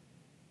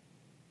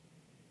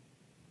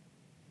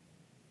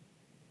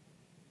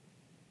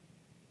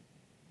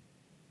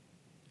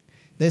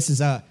 This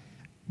is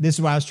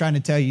what I was trying to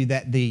tell you,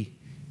 that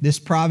this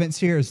province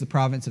here is the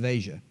province of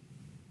Asia.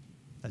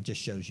 That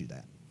just shows you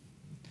that.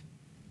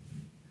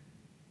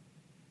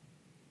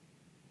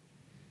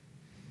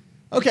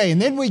 Okay,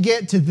 and then we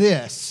get to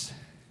this.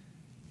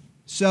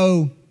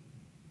 So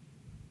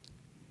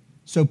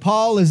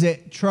Paul is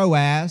at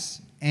Troas,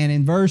 and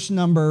in verse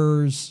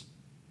numbers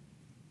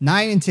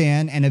 9 and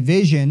 10, and a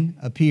vision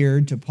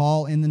appeared to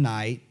Paul in the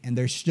night, and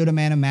there stood a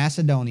man of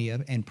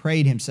Macedonia and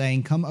prayed him,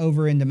 saying, "Come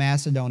over into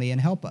Macedonia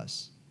and help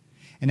us."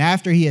 And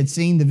after he had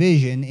seen the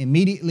vision,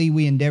 immediately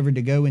we endeavored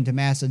to go into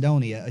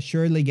Macedonia,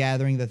 assuredly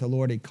gathering that the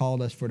Lord had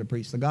called us for to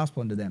preach the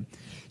gospel unto them.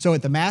 So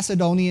at the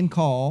Macedonian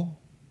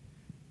call,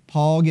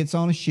 Paul gets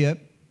on a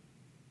ship,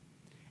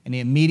 and he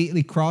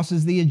immediately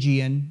crosses the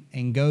Aegean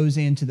and goes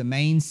into the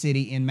main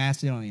city in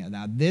Macedonia.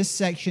 Now, this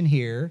section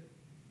here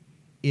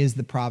is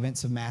the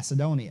province of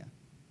Macedonia.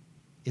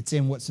 It's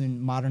in what's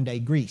in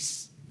modern-day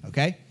Greece,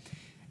 okay?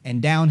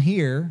 And down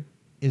here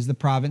is the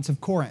province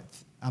of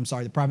Corinth. I'm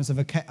sorry, the province of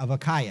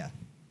Achaia,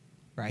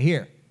 right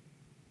here.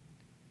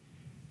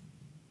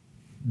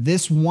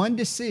 This one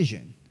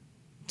decision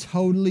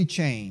totally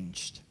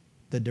changed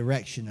the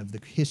direction of the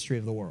history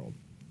of the world.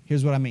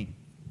 Here's what I mean.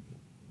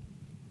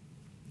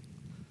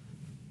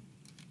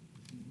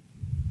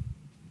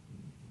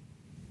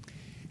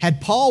 Had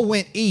Paul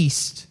went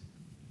east,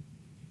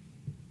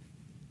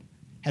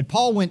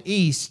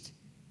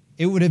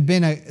 there would have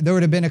been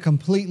a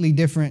completely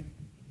different,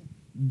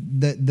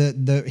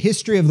 the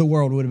history of the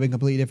world would have been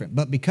completely different.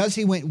 But because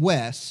he went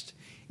west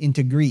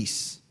into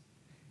Greece,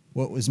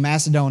 what was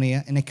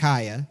Macedonia and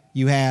Achaia,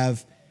 you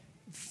have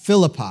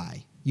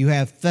Philippi, you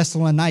have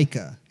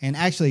Thessalonica. And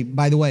actually,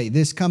 by the way,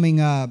 this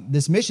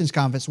missions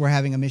conference, we're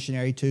having a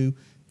missionary to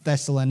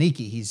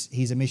Thessaloniki.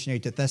 He's a missionary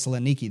to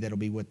Thessaloniki that'll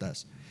be with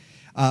us.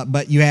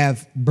 But you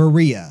have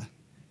Berea,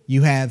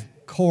 you have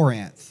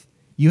Corinth,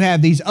 you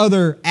have these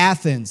other,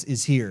 Athens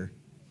is here.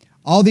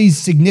 All these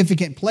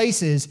significant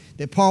places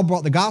that Paul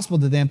brought the gospel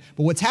to them.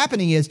 But what's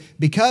happening is,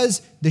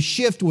 because the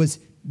shift was,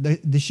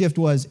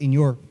 in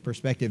your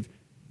perspective,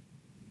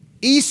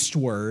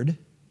 eastward,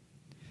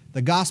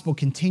 the gospel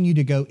continued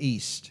to go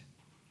east.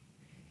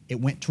 It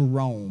went to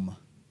Rome.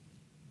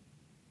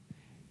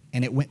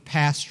 And it went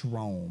past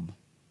Rome.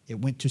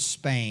 It went to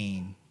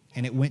Spain.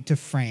 And it went to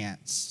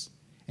France.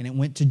 And it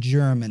went to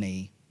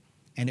Germany.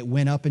 And it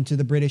went up into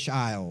the British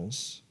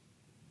Isles.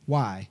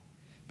 Why?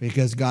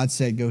 Because God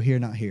said, go here,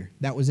 not here.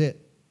 That was it.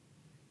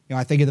 You know,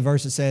 I think of the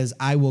verse that says,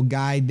 I will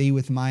guide thee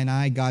with mine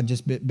eye. God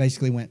just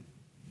basically went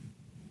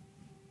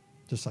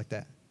just like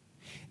that.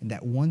 And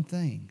that one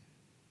thing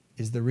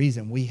is the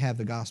reason we have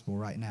the gospel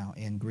right now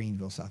in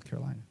Greenville, South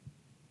Carolina.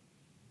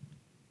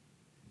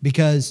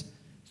 Because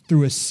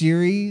through a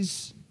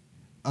series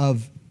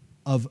of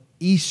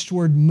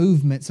eastward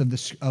movements of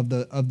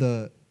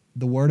the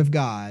Word of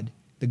God,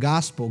 the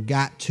gospel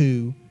got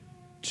to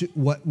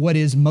what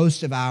is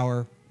most of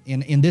our,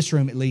 in this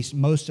room at least,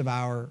 most of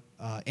our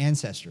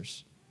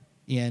ancestors,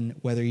 in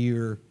whether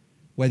you're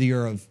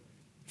of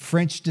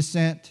French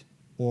descent,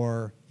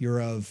 or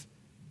you're of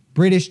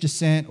British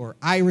descent, or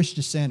Irish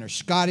descent, or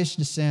Scottish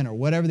descent, or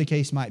whatever the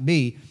case might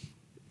be.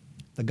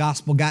 The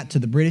gospel got to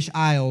the British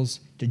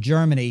Isles, to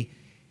Germany,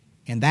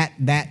 and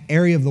that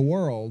area of the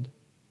world,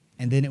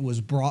 and then it was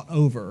brought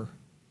over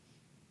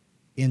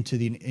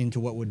into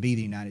what would be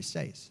the United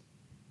States.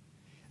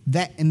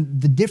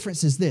 And the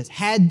difference is this.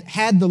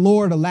 Had the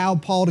Lord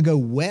allowed Paul to go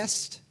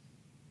west,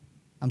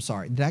 I'm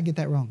sorry, did I get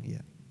that wrong?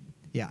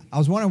 Yeah. I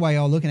was wondering why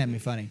y'all looking at me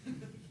funny.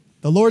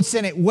 The Lord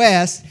sent it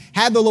west.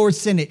 Had the Lord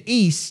sent it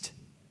east,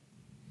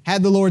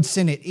 then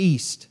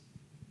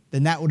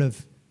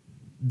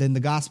the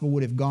gospel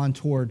would have gone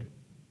toward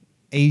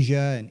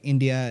Asia and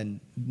India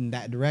and in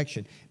that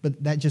direction.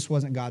 But that just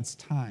wasn't God's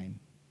time.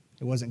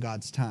 It wasn't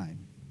God's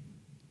time.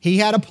 He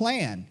had a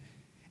plan.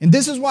 And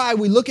this is why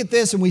we look at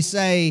this and we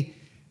say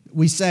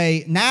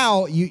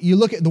now you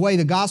look at the way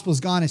the gospel's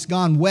gone, it's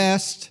gone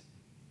west.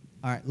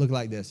 All right, look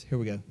like this. Here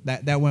we go.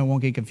 That one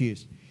won't get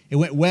confused. It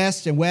went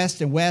west and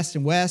west and west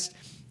and west,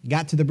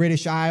 got to the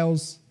British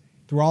Isles.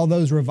 Through all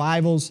those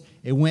revivals,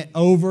 it went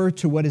over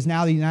to what is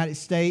now the United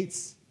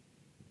States.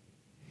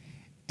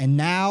 And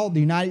now the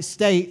United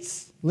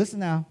States, listen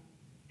now,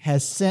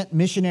 has sent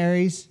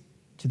missionaries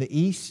to the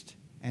east.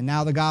 And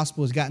now the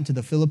gospel has gotten to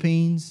the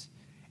Philippines.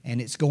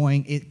 And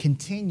it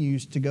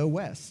continues to go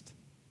west.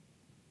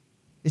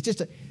 It's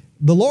just,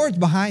 the Lord's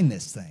behind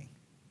this thing.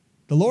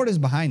 The Lord is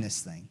behind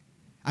this thing.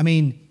 I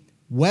mean,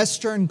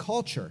 Western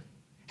culture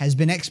has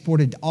been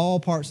exported to all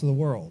parts of the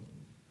world.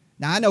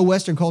 Now, I know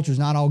Western culture is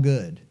not all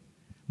good,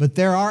 but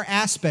there are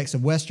aspects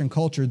of Western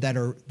culture that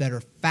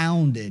are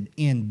founded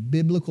in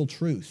biblical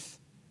truth,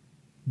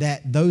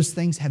 that those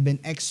things have been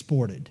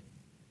exported.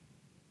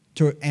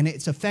 And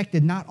it's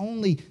affected not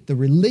only the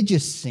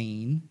religious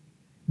scene,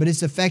 but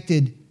it's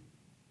affected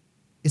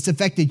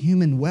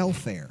human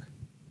welfare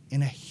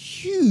in a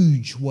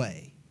huge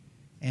way,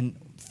 and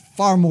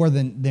far more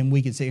than we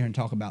could sit here and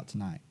talk about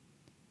tonight.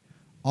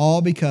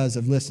 All because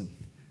of, listen,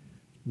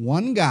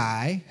 one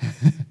guy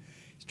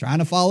is trying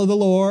to follow the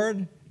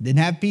Lord, didn't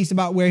have peace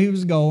about where he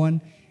was going,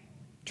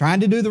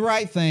 trying to do the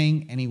right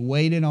thing, and he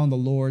waited on the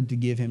Lord to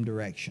give him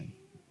direction.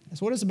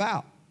 That's what it's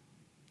about.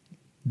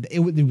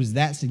 It was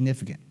that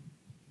significant.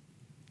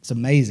 It's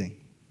amazing.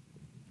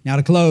 Now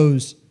to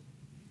close,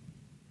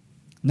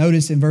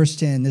 notice in verse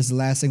 10, this is the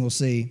last thing we'll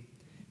see.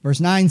 Verse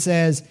 9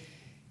 says,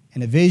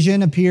 "And a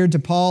vision appeared to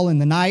Paul in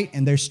the night,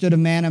 and there stood a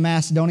man of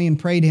Macedonia and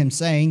prayed him,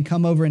 saying,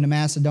 'Come over into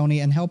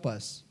Macedonia and help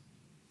us.'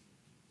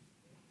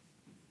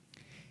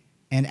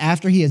 And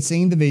after he had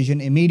seen the vision,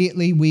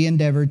 immediately we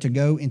endeavored to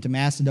go into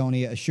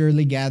Macedonia,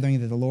 assuredly gathering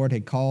that the Lord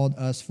had called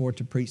us for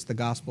to preach the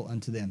gospel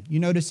unto them."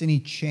 You notice any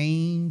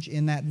change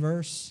in that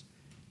verse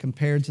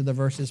compared to the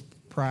verses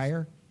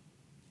prior?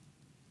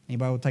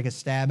 Anybody will take a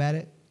stab at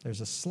it?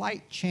 There's a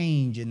slight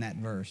change in that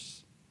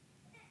verse.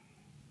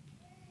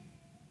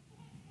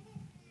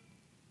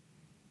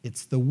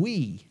 It's the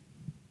we.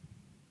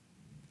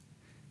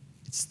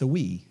 It's the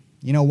we.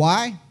 You know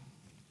why?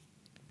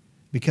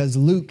 Because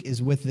Luke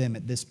is with them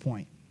at this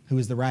point, who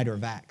is the writer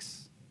of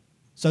Acts.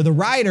 So the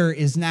writer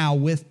is now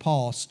with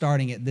Paul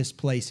starting at this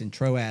place in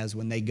Troas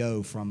when they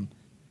go from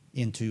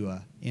into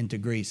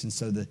Greece. And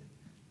so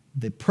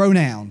the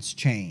pronouns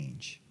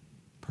change.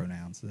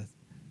 Pronouns,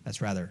 that's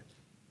rather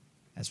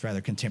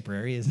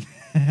contemporary, isn't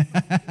it?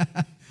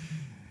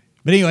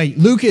 But anyway,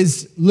 Luke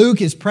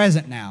is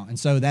present now, and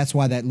so that's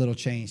why that little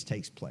change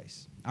takes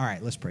place. All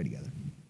right, let's pray together.